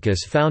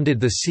Andronicus founded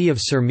the See of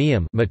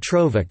Sirmium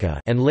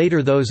and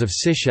later those of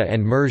Sicia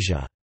and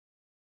Mercia.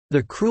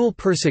 The cruel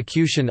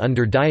persecution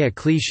under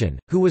Diocletian,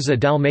 who was a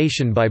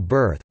Dalmatian by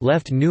birth,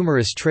 left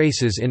numerous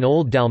traces in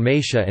Old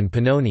Dalmatia and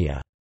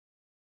Pannonia.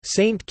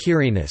 Saint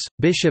Quirinus,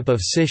 bishop of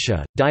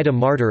Sicia, died a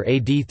martyr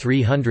AD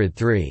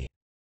 303.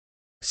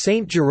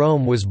 Saint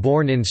Jerome was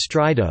born in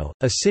Strido,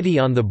 a city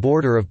on the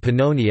border of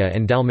Pannonia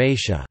and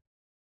Dalmatia.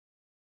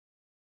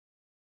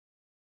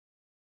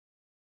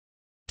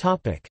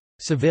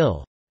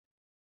 Seville.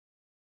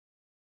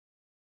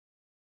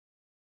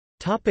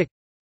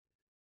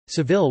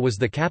 Seville was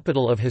the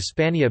capital of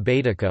Hispania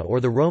Baetica,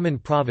 or the Roman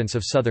province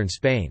of southern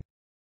Spain.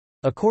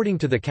 According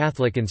to the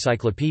Catholic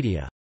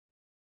Encyclopedia,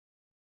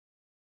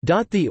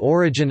 the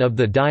origin of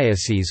the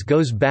diocese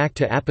goes back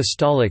to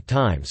apostolic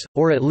times,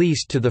 or at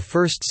least to the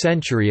 1st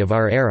century of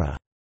our era.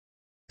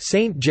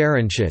 Saint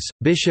Gerontius,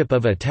 bishop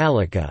of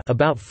Italica,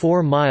 about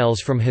 4 miles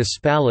from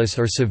Hispalis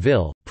or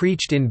Seville,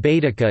 preached in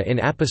Baetica in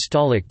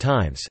apostolic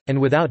times, and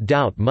without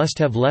doubt must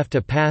have left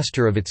a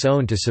pastor of its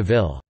own to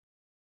Seville.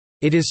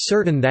 It is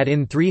certain that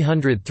in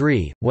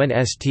 303, when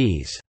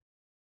Sts.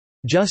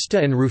 Justa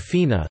and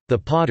Rufina, the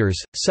potters,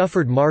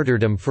 suffered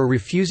martyrdom for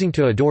refusing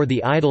to adore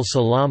the idol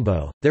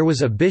Salambo, there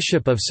was a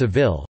bishop of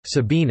Seville,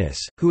 Sabinus,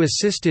 who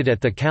assisted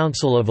at the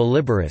Council of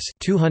Olyborus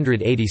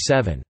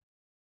 287.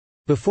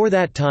 Before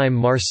that time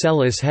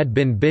Marcellus had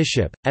been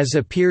bishop, as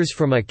appears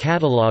from a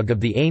catalogue of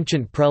the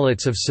ancient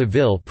prelates of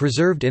Seville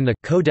preserved in the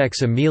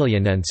Codex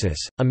Aemilianensis,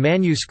 a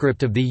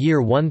manuscript of the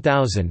year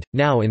 1000,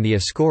 now in the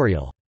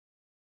Escorial.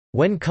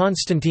 When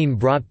Constantine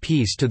brought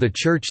peace to the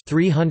Church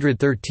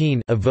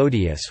 313,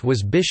 Evodius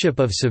was Bishop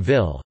of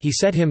Seville, he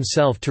set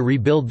himself to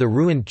rebuild the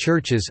ruined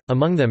churches,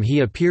 among them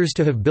he appears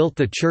to have built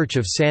the Church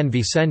of San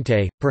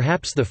Vicente,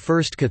 perhaps the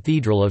first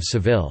cathedral of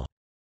Seville.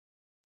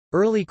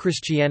 Early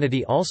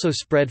Christianity also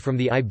spread from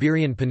the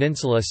Iberian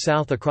Peninsula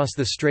south across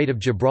the Strait of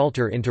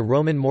Gibraltar into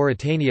Roman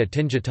Mauritania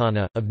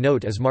Tingitana, of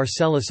note is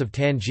Marcellus of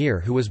Tangier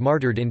who was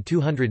martyred in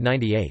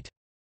 298.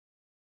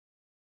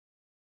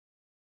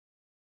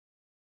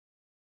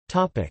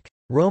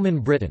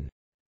 Roman Britain.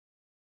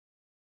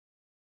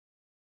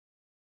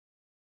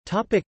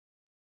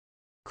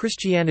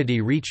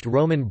 Christianity reached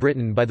Roman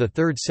Britain by the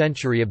 3rd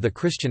century of the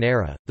Christian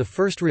era, the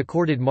first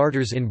recorded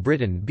martyrs in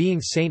Britain being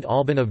Saint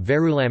Alban of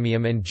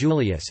Verulamium and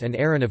Julius and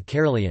Aaron of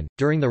Caerleon,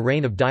 during the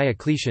reign of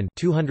Diocletian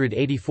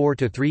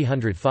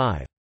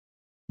 284–305.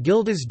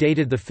 Gildas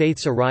dated the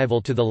faith's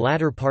arrival to the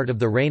latter part of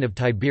the reign of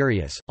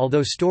Tiberius,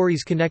 although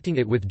stories connecting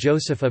it with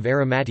Joseph of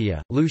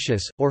Arimathea,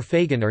 Lucius, or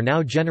Fagin are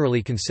now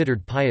generally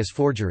considered pious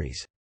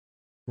forgeries.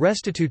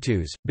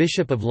 Restitutus,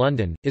 Bishop of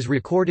London, is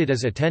recorded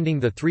as attending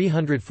the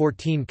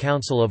 314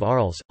 Council of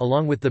Arles,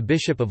 along with the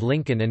Bishop of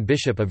Lincoln and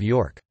Bishop of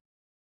York.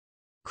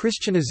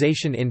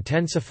 Christianization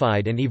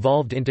intensified and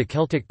evolved into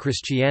Celtic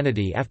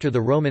Christianity after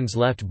the Romans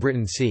left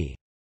Britain c.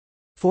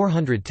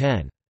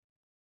 410.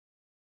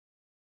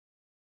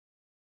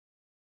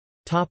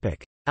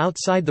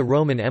 Outside the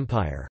Roman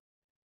Empire.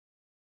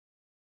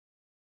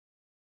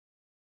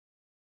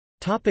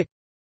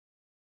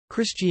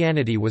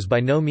 Christianity was by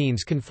no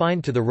means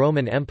confined to the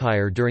Roman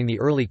Empire during the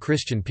early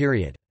Christian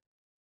period.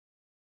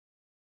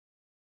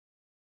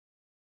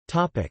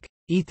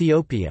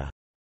 Ethiopia.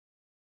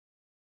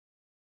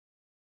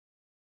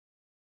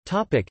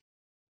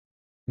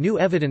 New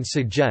evidence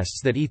suggests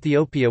that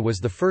Ethiopia was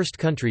the first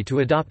country to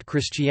adopt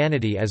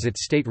Christianity as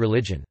its state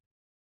religion.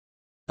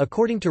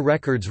 According to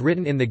records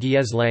written in the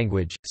Ge'ez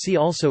language, see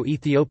also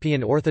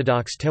Ethiopian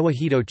Orthodox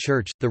Tewahedo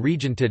Church. The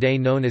region today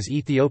known as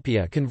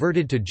Ethiopia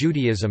converted to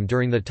Judaism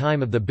during the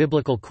time of the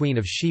biblical Queen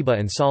of Sheba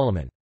and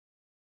Solomon.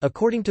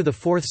 According to the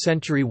 4th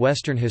century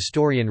Western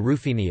historian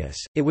Rufinus,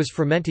 it was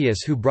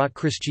Frumentius who brought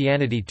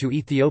Christianity to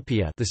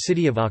Ethiopia, the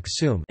city of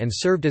Aksum, and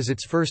served as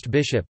its first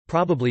bishop,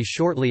 probably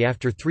shortly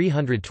after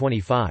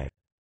 325.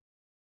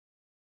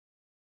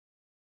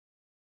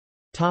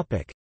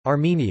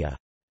 Armenia.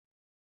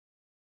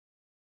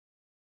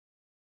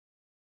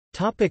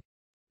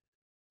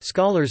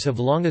 Scholars have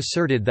long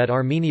asserted that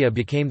Armenia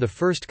became the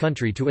first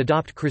country to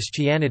adopt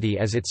Christianity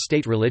as its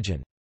state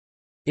religion.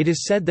 It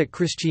is said that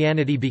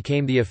Christianity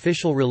became the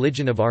official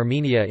religion of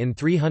Armenia in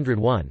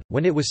 301,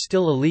 when it was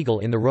still illegal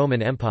in the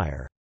Roman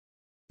Empire.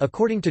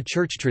 According to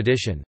church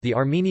tradition, the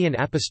Armenian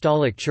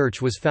Apostolic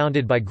Church was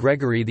founded by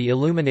Gregory the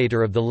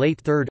Illuminator of the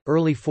late 3rd,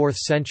 early 4th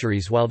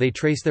centuries, while they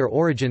trace their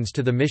origins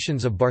to the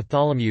missions of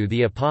Bartholomew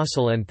the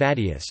Apostle and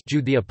Thaddeus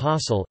Jude the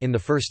Apostle in the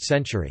 1st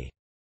century.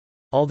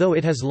 Although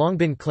it has long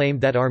been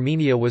claimed that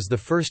Armenia was the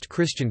first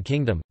Christian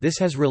kingdom, this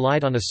has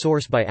relied on a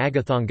source by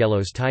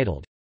Agathongelos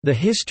titled, The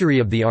History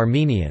of the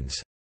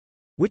Armenians,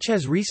 which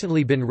has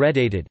recently been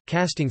redated,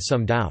 casting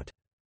some doubt.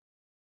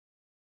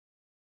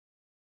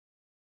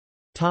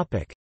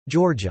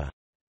 Georgia.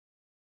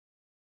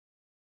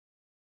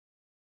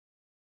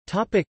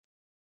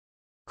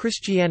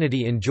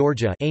 Christianity in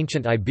Georgia,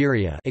 ancient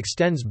Iberia,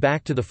 extends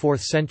back to the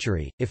 4th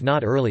century, if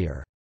not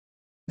earlier.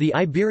 The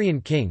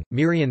Iberian king,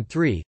 Mirian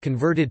III,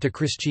 converted to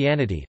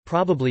Christianity,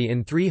 probably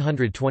in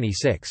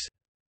 326.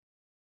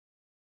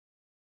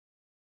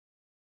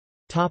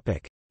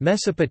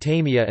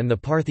 Mesopotamia and the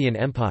Parthian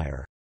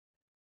Empire.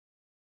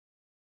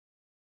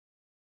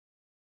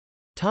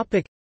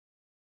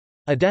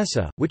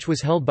 Edessa, which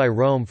was held by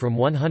Rome from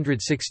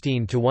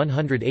 116 to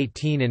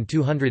 118 and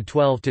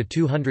 212 to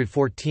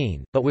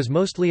 214, but was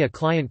mostly a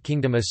client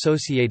kingdom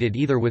associated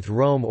either with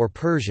Rome or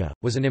Persia,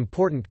 was an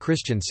important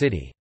Christian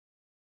city.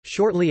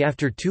 Shortly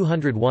after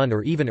 201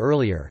 or even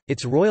earlier,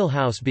 its royal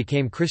house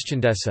became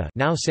Christiandessa,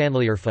 now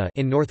Sanliurfa,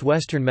 in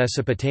northwestern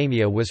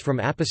Mesopotamia. Was from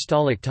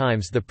apostolic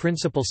times the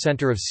principal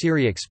center of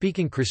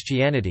Syriac-speaking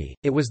Christianity.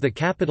 It was the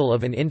capital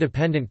of an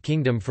independent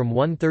kingdom from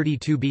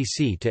 132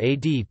 BC to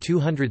AD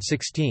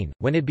 216,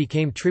 when it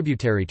became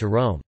tributary to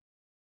Rome.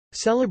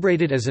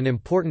 Celebrated as an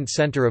important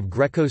center of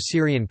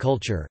Greco-Syrian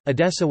culture,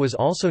 Edessa was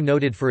also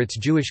noted for its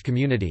Jewish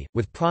community,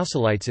 with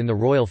proselytes in the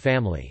royal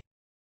family.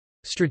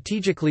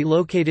 Strategically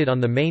located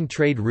on the main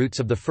trade routes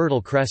of the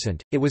Fertile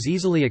Crescent, it was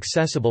easily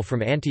accessible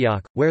from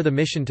Antioch, where the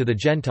mission to the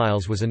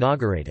Gentiles was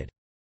inaugurated.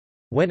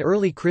 When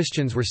early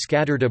Christians were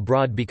scattered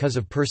abroad because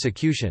of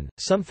persecution,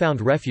 some found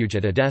refuge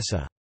at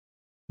Edessa.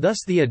 Thus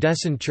the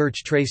Edessan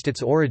Church traced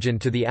its origin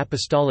to the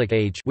Apostolic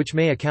Age, which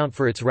may account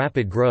for its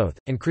rapid growth,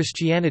 and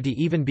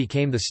Christianity even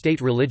became the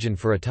state religion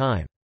for a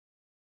time.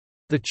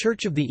 The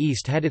Church of the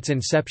East had its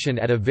inception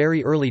at a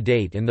very early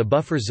date in the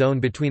buffer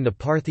zone between the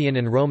Parthian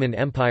and Roman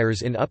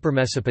empires in Upper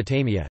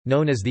Mesopotamia,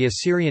 known as the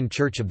Assyrian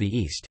Church of the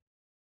East.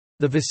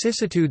 The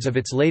vicissitudes of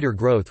its later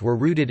growth were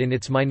rooted in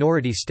its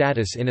minority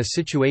status in a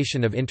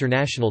situation of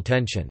international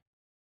tension.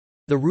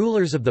 The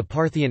rulers of the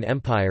Parthian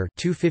Empire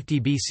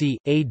 250 BC,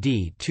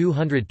 AD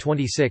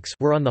 226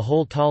 were on the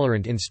whole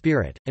tolerant in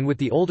spirit, and with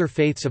the older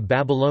faiths of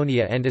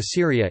Babylonia and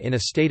Assyria in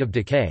a state of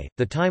decay,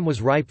 the time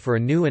was ripe for a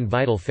new and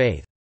vital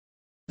faith.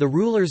 The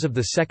rulers of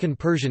the Second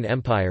Persian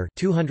Empire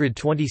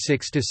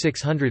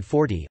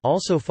 226–640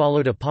 also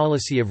followed a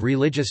policy of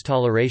religious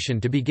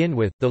toleration to begin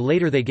with, though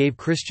later they gave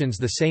Christians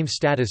the same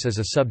status as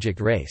a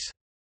subject race.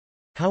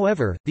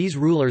 However, these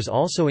rulers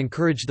also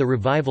encouraged the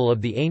revival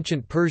of the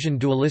ancient Persian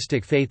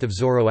dualistic faith of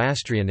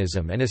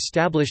Zoroastrianism and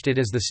established it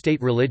as the state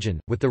religion,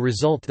 with the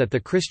result that the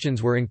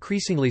Christians were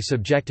increasingly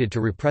subjected to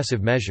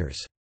repressive measures.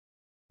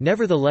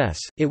 Nevertheless,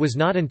 it was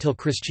not until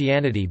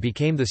Christianity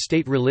became the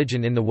state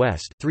religion in the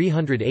West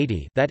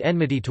 380 that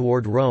enmity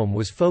toward Rome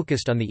was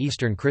focused on the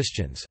Eastern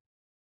Christians.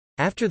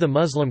 After the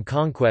Muslim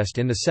conquest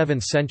in the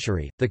 7th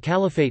century, the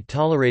Caliphate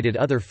tolerated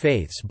other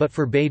faiths but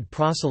forbade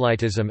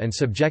proselytism and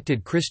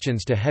subjected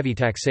Christians to heavy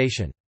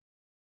taxation.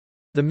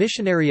 The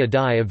missionary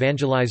Adai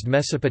evangelized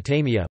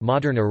Mesopotamia,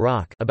 modern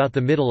Iraq, about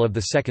the middle of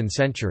the 2nd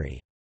century.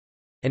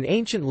 An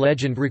ancient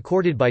legend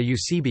recorded by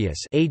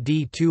Eusebius AD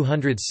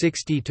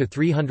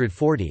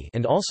 260–340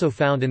 and also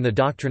found in the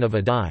Doctrine of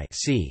Adai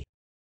c.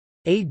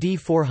 AD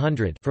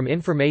 400 from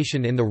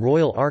information in the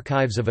Royal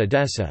Archives of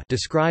Edessa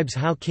describes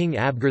how King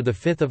Abgar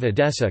V of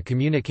Edessa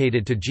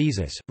communicated to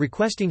Jesus,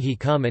 requesting he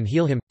come and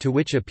heal him, to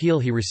which appeal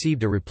he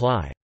received a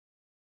reply.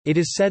 It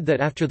is said that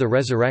after the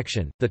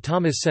resurrection, the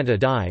Thomas sent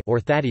Adai or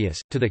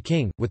Thaddeus, to the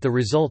king, with the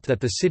result that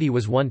the city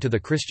was won to the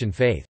Christian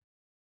faith.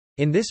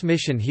 In this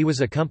mission he was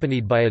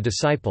accompanied by a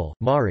disciple,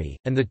 Mari,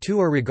 and the two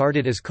are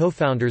regarded as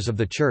co-founders of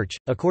the Church,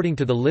 according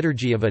to the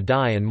liturgy of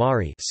Adai and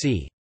Mari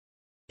c.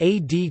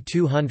 AD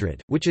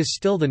 200, which is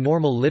still the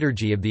normal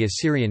liturgy of the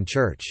Assyrian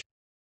Church.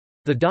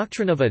 The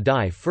Doctrine of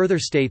Adai further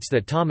states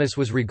that Thomas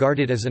was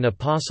regarded as an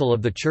apostle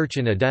of the Church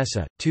in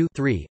Edessa.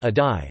 2-3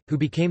 Adai, who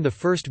became the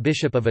first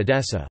bishop of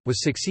Edessa,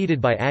 was succeeded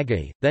by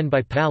Aggai, then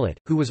by Palat,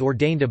 who was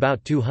ordained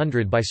about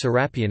 200 by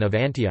Serapion of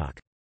Antioch.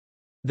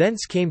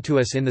 Thence came to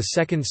us in the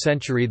 2nd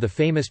century the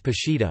famous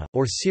Peshitta,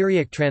 or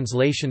Syriac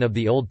translation of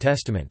the Old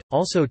Testament,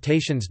 also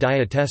Tatian's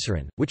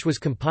Diatessaron, which was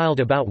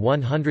compiled about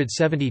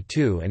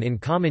 172 and in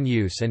common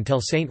use until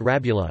Saint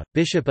Rabula,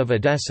 bishop of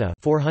Edessa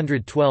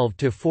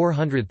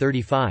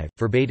 412–435,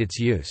 forbade its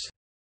use.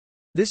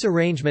 This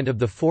arrangement of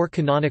the 4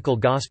 canonical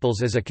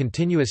Gospels as a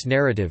continuous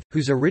narrative,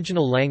 whose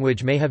original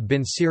language may have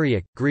been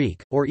Syriac,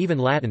 Greek, or even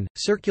Latin,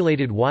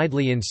 circulated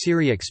widely in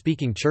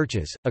Syriac-speaking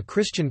churches. A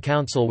Christian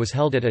council was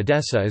held at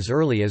Edessa as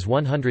early as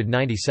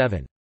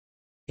 197.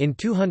 In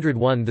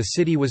 201 the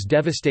city was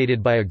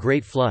devastated by a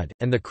great flood,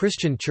 and the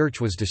Christian church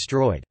was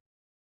destroyed.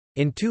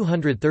 In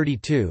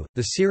 232,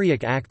 the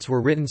Syriac Acts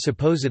were written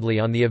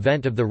supposedly on the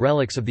event of the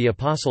relics of the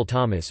Apostle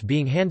Thomas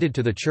being handed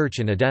to the church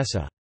in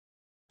Edessa.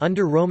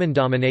 Under Roman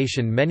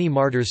domination many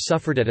martyrs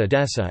suffered at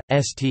Edessa,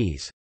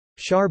 Sts.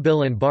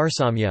 Sharbil and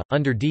Barsamia,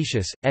 under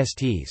Decius,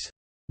 Sts.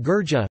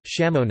 Gerja,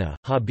 Shamona,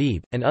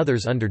 Habib, and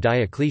others under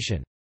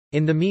Diocletian.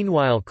 In the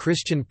meanwhile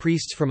Christian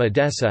priests from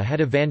Edessa had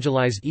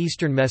evangelized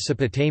eastern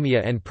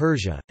Mesopotamia and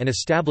Persia, and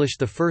established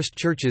the first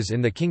churches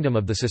in the kingdom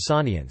of the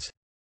Sasanians.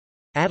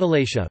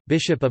 Adelatia,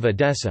 bishop of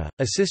Edessa,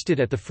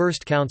 assisted at the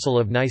First Council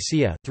of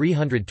Nicaea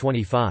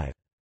 325.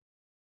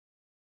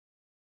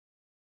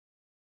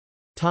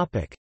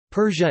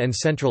 Persia and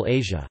Central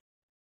Asia.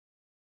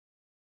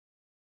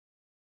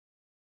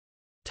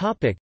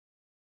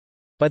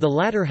 By the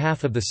latter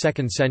half of the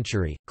 2nd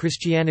century,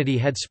 Christianity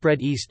had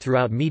spread east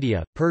throughout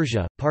Media,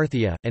 Persia,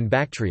 Parthia, and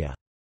Bactria.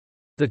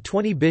 The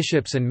 20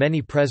 bishops and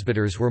many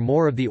presbyters were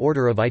more of the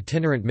order of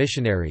itinerant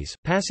missionaries,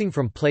 passing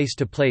from place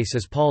to place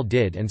as Paul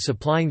did and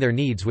supplying their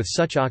needs with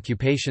such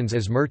occupations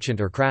as merchant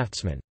or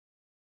craftsman.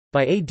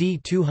 By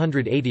AD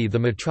 280 the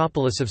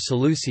metropolis of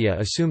Seleucia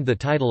assumed the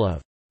title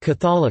of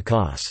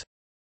Catholicos.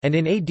 And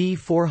in AD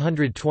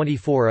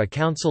 424 a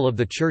council of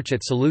the Church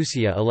at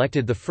Seleucia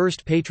elected the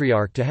first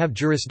patriarch to have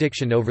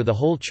jurisdiction over the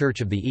whole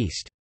Church of the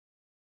East.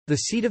 The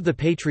seat of the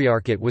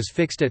patriarchate was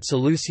fixed at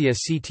Seleucia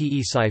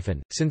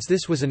Ctesiphon, since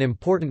this was an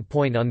important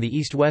point on the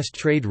east-west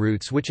trade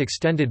routes which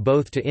extended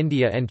both to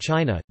India and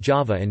China,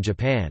 Java and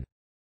Japan.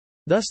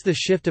 Thus the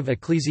shift of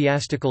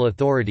ecclesiastical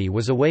authority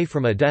was away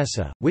from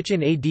Edessa, which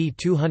in AD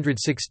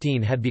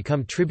 216 had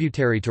become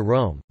tributary to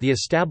Rome. The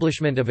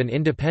establishment of an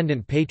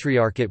independent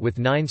patriarchate with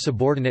 9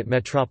 subordinate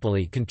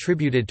metropoli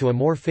contributed to a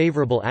more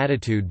favorable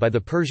attitude by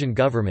the Persian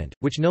government,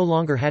 which no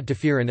longer had to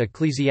fear an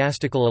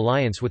ecclesiastical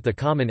alliance with the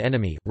common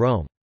enemy,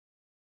 Rome.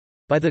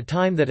 By the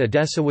time that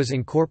Edessa was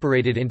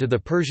incorporated into the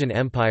Persian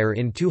Empire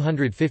in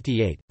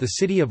 258, the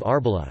city of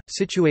Arbela,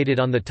 situated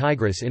on the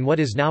Tigris in what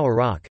is now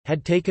Iraq,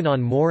 had taken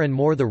on more and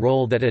more the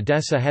role that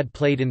Edessa had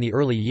played in the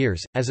early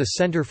years, as a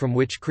center from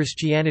which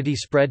Christianity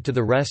spread to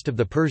the rest of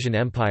the Persian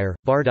Empire.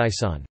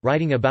 Bardaisan,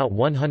 writing about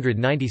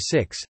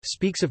 196,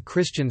 speaks of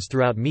Christians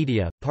throughout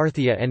Media,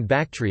 Parthia and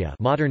Bactria,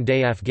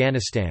 modern-day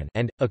Afghanistan,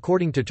 and,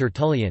 according to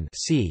Tertullian,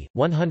 c.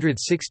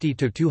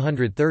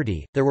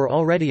 160–230, there were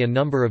already a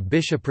number of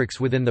bishoprics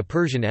within the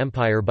Persian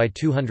Empire by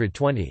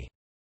 220.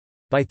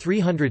 By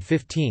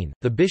 315,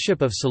 the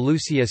bishop of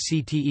Seleucia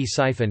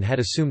Ctesiphon had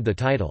assumed the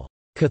title,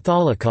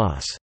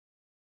 Catholicos.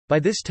 By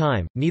this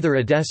time, neither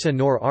Edessa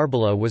nor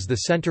Arbela was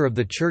the center of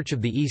the Church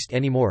of the East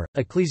anymore.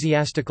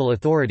 Ecclesiastical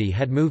authority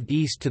had moved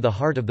east to the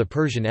heart of the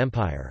Persian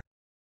Empire.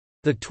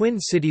 The twin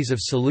cities of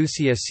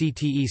Seleucia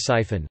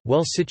Ctesiphon,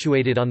 well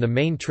situated on the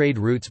main trade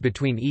routes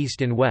between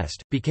east and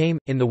west, became,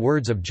 in the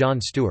words of John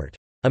Stuart,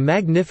 a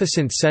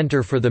magnificent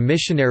center for the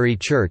missionary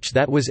church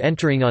that was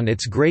entering on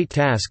its great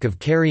task of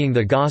carrying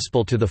the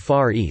gospel to the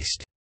Far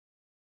East.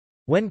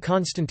 When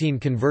Constantine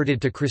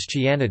converted to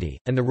Christianity,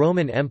 and the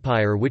Roman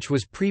Empire, which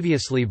was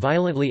previously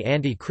violently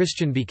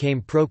anti-Christian,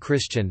 became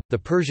pro-Christian, the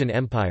Persian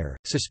Empire,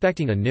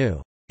 suspecting a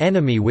new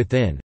enemy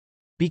within,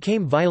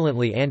 became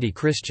violently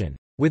anti-Christian.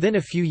 Within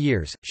a few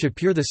years,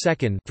 Shapur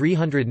II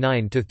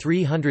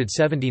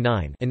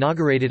 (309–379)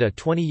 inaugurated a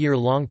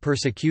 20-year-long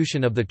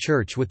persecution of the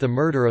Church with the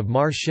murder of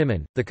Mar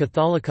Shimon, the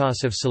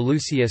Catholicos of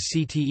Seleucia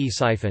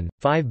Ctesiphon,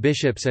 5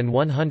 bishops and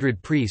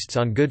 100 priests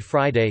on Good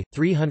Friday,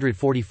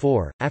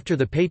 344, after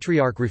the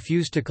Patriarch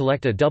refused to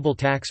collect a double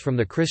tax from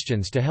the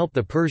Christians to help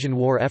the Persian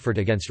war effort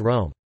against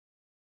Rome.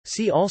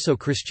 See also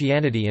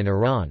Christianity in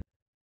Iran.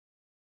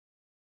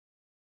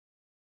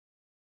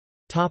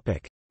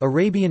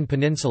 Arabian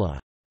Peninsula.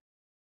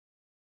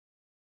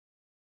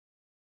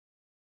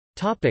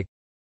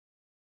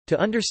 To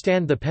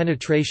understand the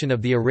penetration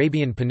of the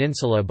Arabian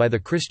Peninsula by the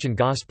Christian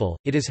gospel,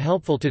 it is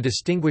helpful to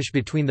distinguish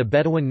between the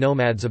Bedouin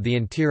nomads of the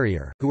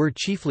interior, who were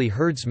chiefly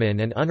herdsmen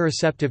and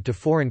unreceptive to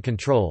foreign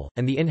control,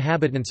 and the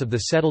inhabitants of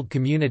the settled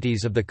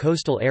communities of the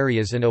coastal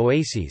areas and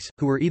oases,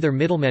 who were either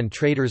middlemen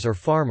traders or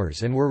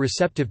farmers and were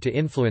receptive to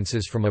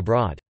influences from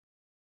abroad.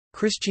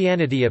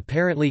 Christianity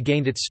apparently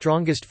gained its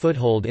strongest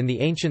foothold in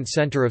the ancient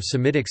center of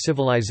Semitic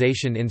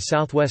civilization in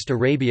southwest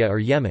Arabia or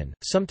Yemen,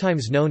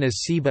 sometimes known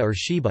as Seba or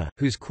Sheba,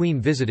 whose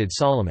queen visited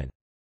Solomon.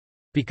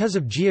 Because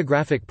of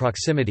geographic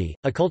proximity,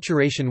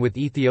 acculturation with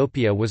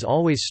Ethiopia was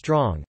always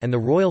strong, and the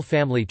royal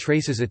family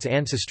traces its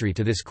ancestry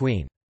to this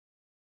queen.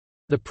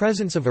 The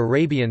presence of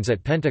Arabians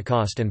at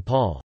Pentecost and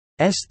Paul's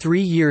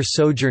 3-year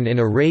sojourn in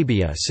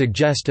Arabia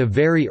suggest a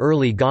very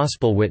early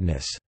gospel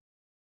witness.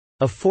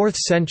 A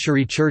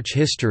 4th-century church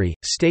history,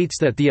 states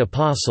that the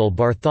apostle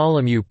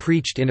Bartholomew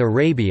preached in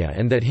Arabia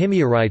and that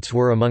Himyarites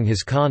were among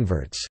his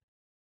converts.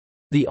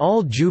 The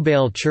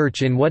Al-Jubail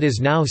church in what is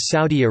now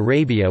Saudi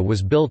Arabia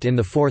was built in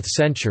the 4th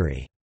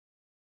century.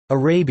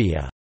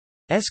 Arabia's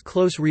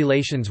close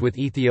relations with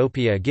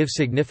Ethiopia give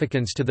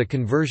significance to the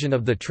conversion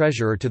of the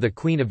treasurer to the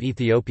Queen of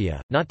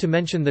Ethiopia, not to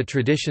mention the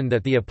tradition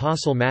that the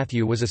apostle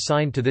Matthew was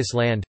assigned to this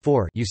land,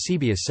 for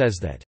Eusebius says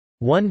that,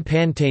 one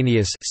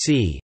Pantanius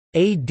c.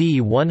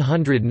 AD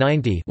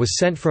 190 was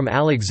sent from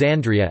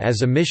Alexandria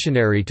as a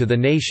missionary to the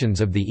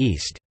nations of the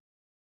East,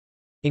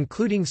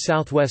 including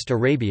southwest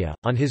Arabia,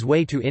 on his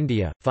way to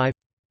India. 5.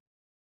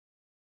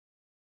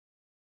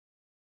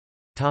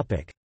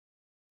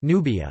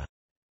 Nubia.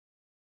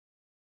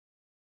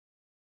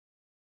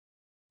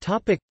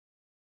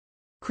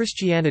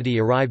 Christianity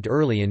arrived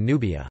early in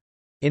Nubia.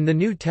 In the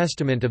New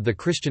Testament of the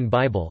Christian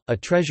Bible, a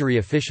treasury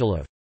official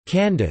of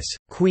Candace,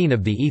 Queen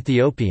of the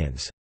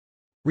Ethiopians,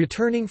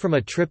 returning from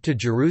a trip to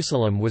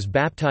Jerusalem, was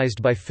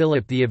baptized by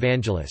Philip the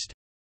evangelist.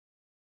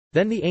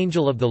 Then the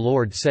angel of the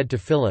Lord said to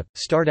Philip,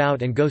 "Start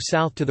out and go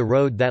south to the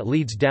road that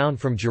leads down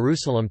from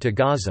Jerusalem to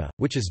Gaza,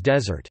 which is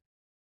desert."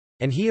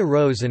 And he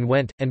arose and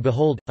went, and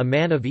behold, a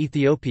man of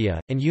Ethiopia,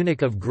 an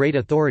eunuch of great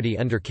authority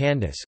under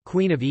Candace,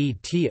 queen of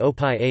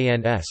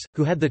Ethiopians,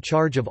 who had the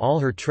charge of all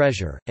her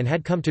treasure, and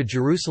had come to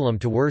Jerusalem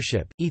to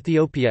worship.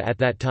 Ethiopia at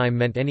that time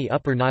meant any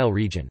Upper Nile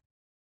region.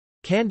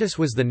 Candace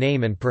was the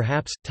name and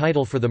perhaps,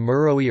 title for the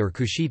Meroe or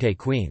Kushite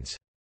queens.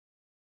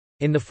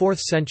 In the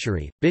 4th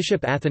century,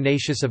 Bishop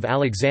Athanasius of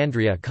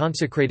Alexandria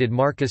consecrated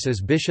Marcus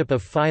as Bishop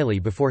of Philae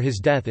before his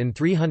death in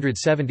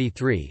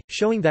 373,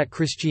 showing that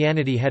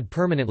Christianity had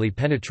permanently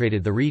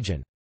penetrated the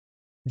region.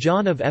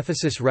 John of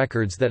Ephesus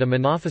records that a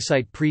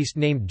Monophysite priest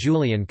named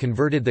Julian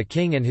converted the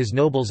king and his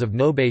nobles of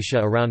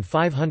Nobatia around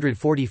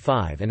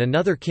 545 and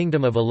another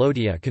kingdom of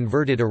Alodia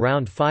converted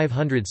around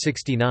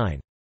 569.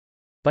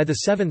 By the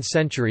 7th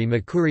century,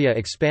 Makuria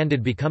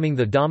expanded, becoming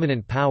the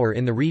dominant power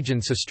in the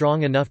region, so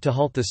strong enough to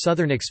halt the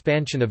southern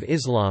expansion of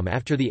Islam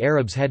after the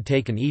Arabs had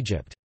taken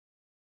Egypt.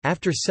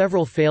 After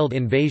several failed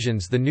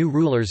invasions, the new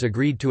rulers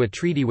agreed to a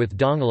treaty with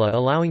Dongola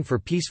allowing for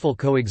peaceful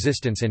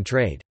coexistence and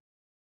trade.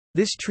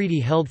 This treaty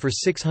held for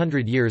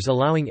 600 years,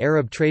 allowing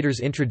Arab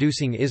traders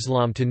introducing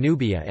Islam to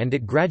Nubia, and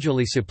it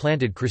gradually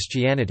supplanted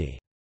Christianity.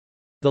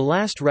 The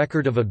last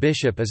record of a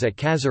bishop is at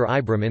Qasr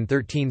Ibram in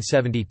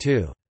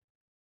 1372.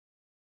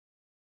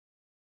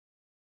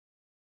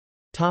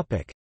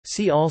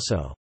 See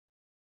also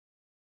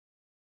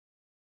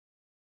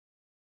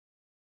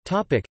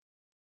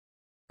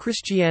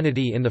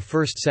Christianity in the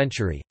 1st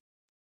century,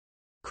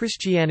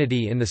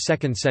 Christianity in the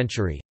 2nd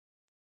century,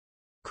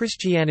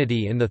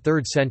 Christianity in the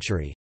 3rd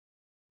century,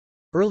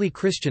 Early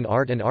Christian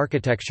art and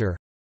architecture,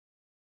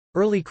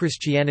 Early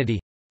Christianity,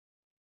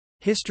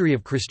 History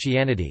of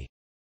Christianity,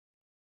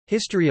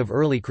 History of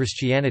early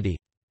Christianity.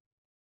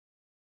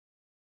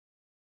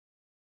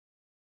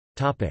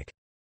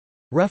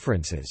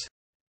 References.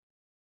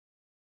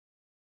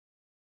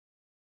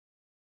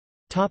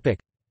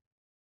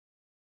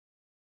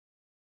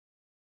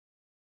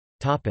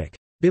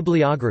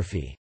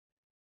 Bibliography.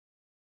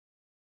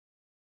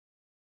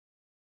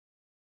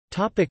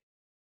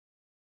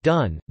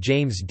 Dunn,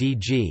 James D.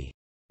 G.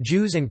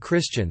 Jews and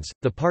Christians,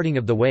 The Parting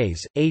of the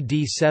Ways, AD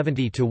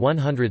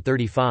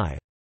 70–135.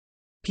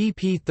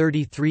 pp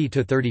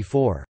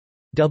 33–34.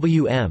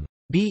 W. M.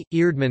 B.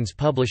 Eerdmans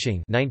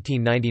Publishing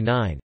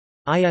 1999.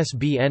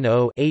 ISBN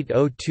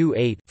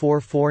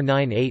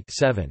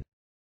 0-8028-4498-7.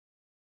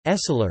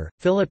 Esseler,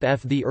 Philip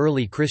F. The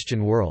Early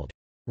Christian World.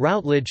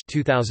 Routledge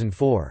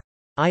 2004.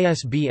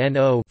 ISBN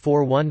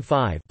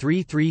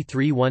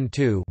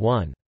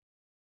 0-415-33312-1.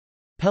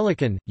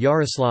 Pelikan,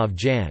 Yaroslav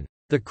Jan.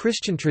 The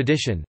Christian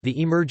Tradition,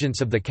 The Emergence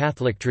of the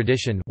Catholic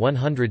Tradition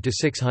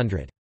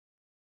 100–600.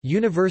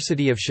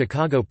 University of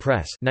Chicago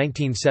Press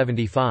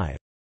 1975.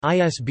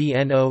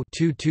 ISBN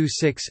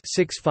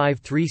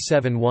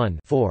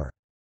 0-226-65371-4.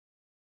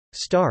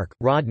 Stark,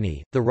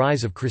 Rodney, The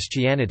Rise of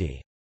Christianity.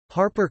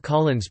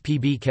 HarperCollins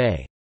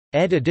PBK.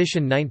 ed.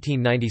 edition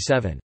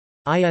 1997.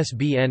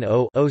 ISBN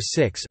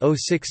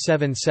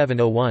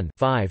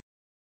 0-06-067701-5.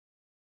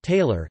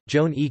 Taylor,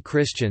 Joan E.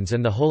 Christians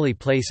and the Holy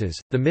Places,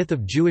 The Myth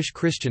of Jewish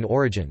Christian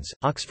Origins,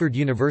 Oxford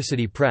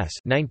University Press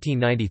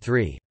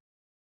 1993.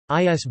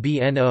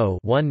 ISBN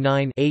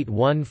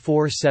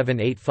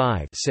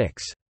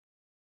 0-19-814785-6.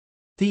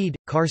 Thiede,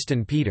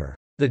 Karsten Peter.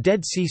 The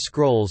Dead Sea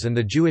Scrolls and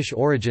the Jewish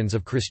Origins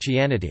of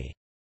Christianity.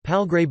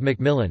 Palgrave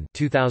Macmillan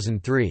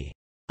 2003.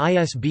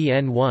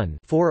 ISBN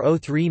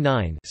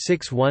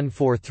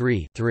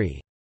 1-4039-6143-3.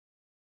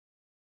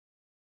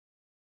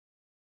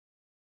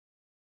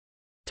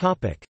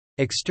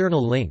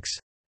 External links.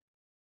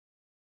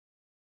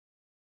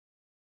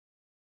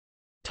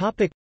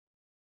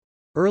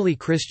 Early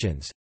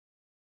Christians.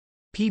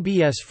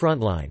 PBS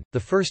Frontline, The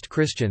First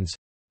Christians.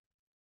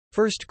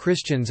 First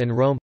Christians and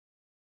Rome.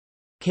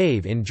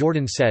 Cave in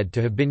Jordan said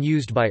to have been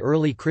used by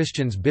early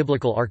Christians.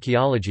 Biblical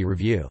Archaeology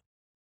Review.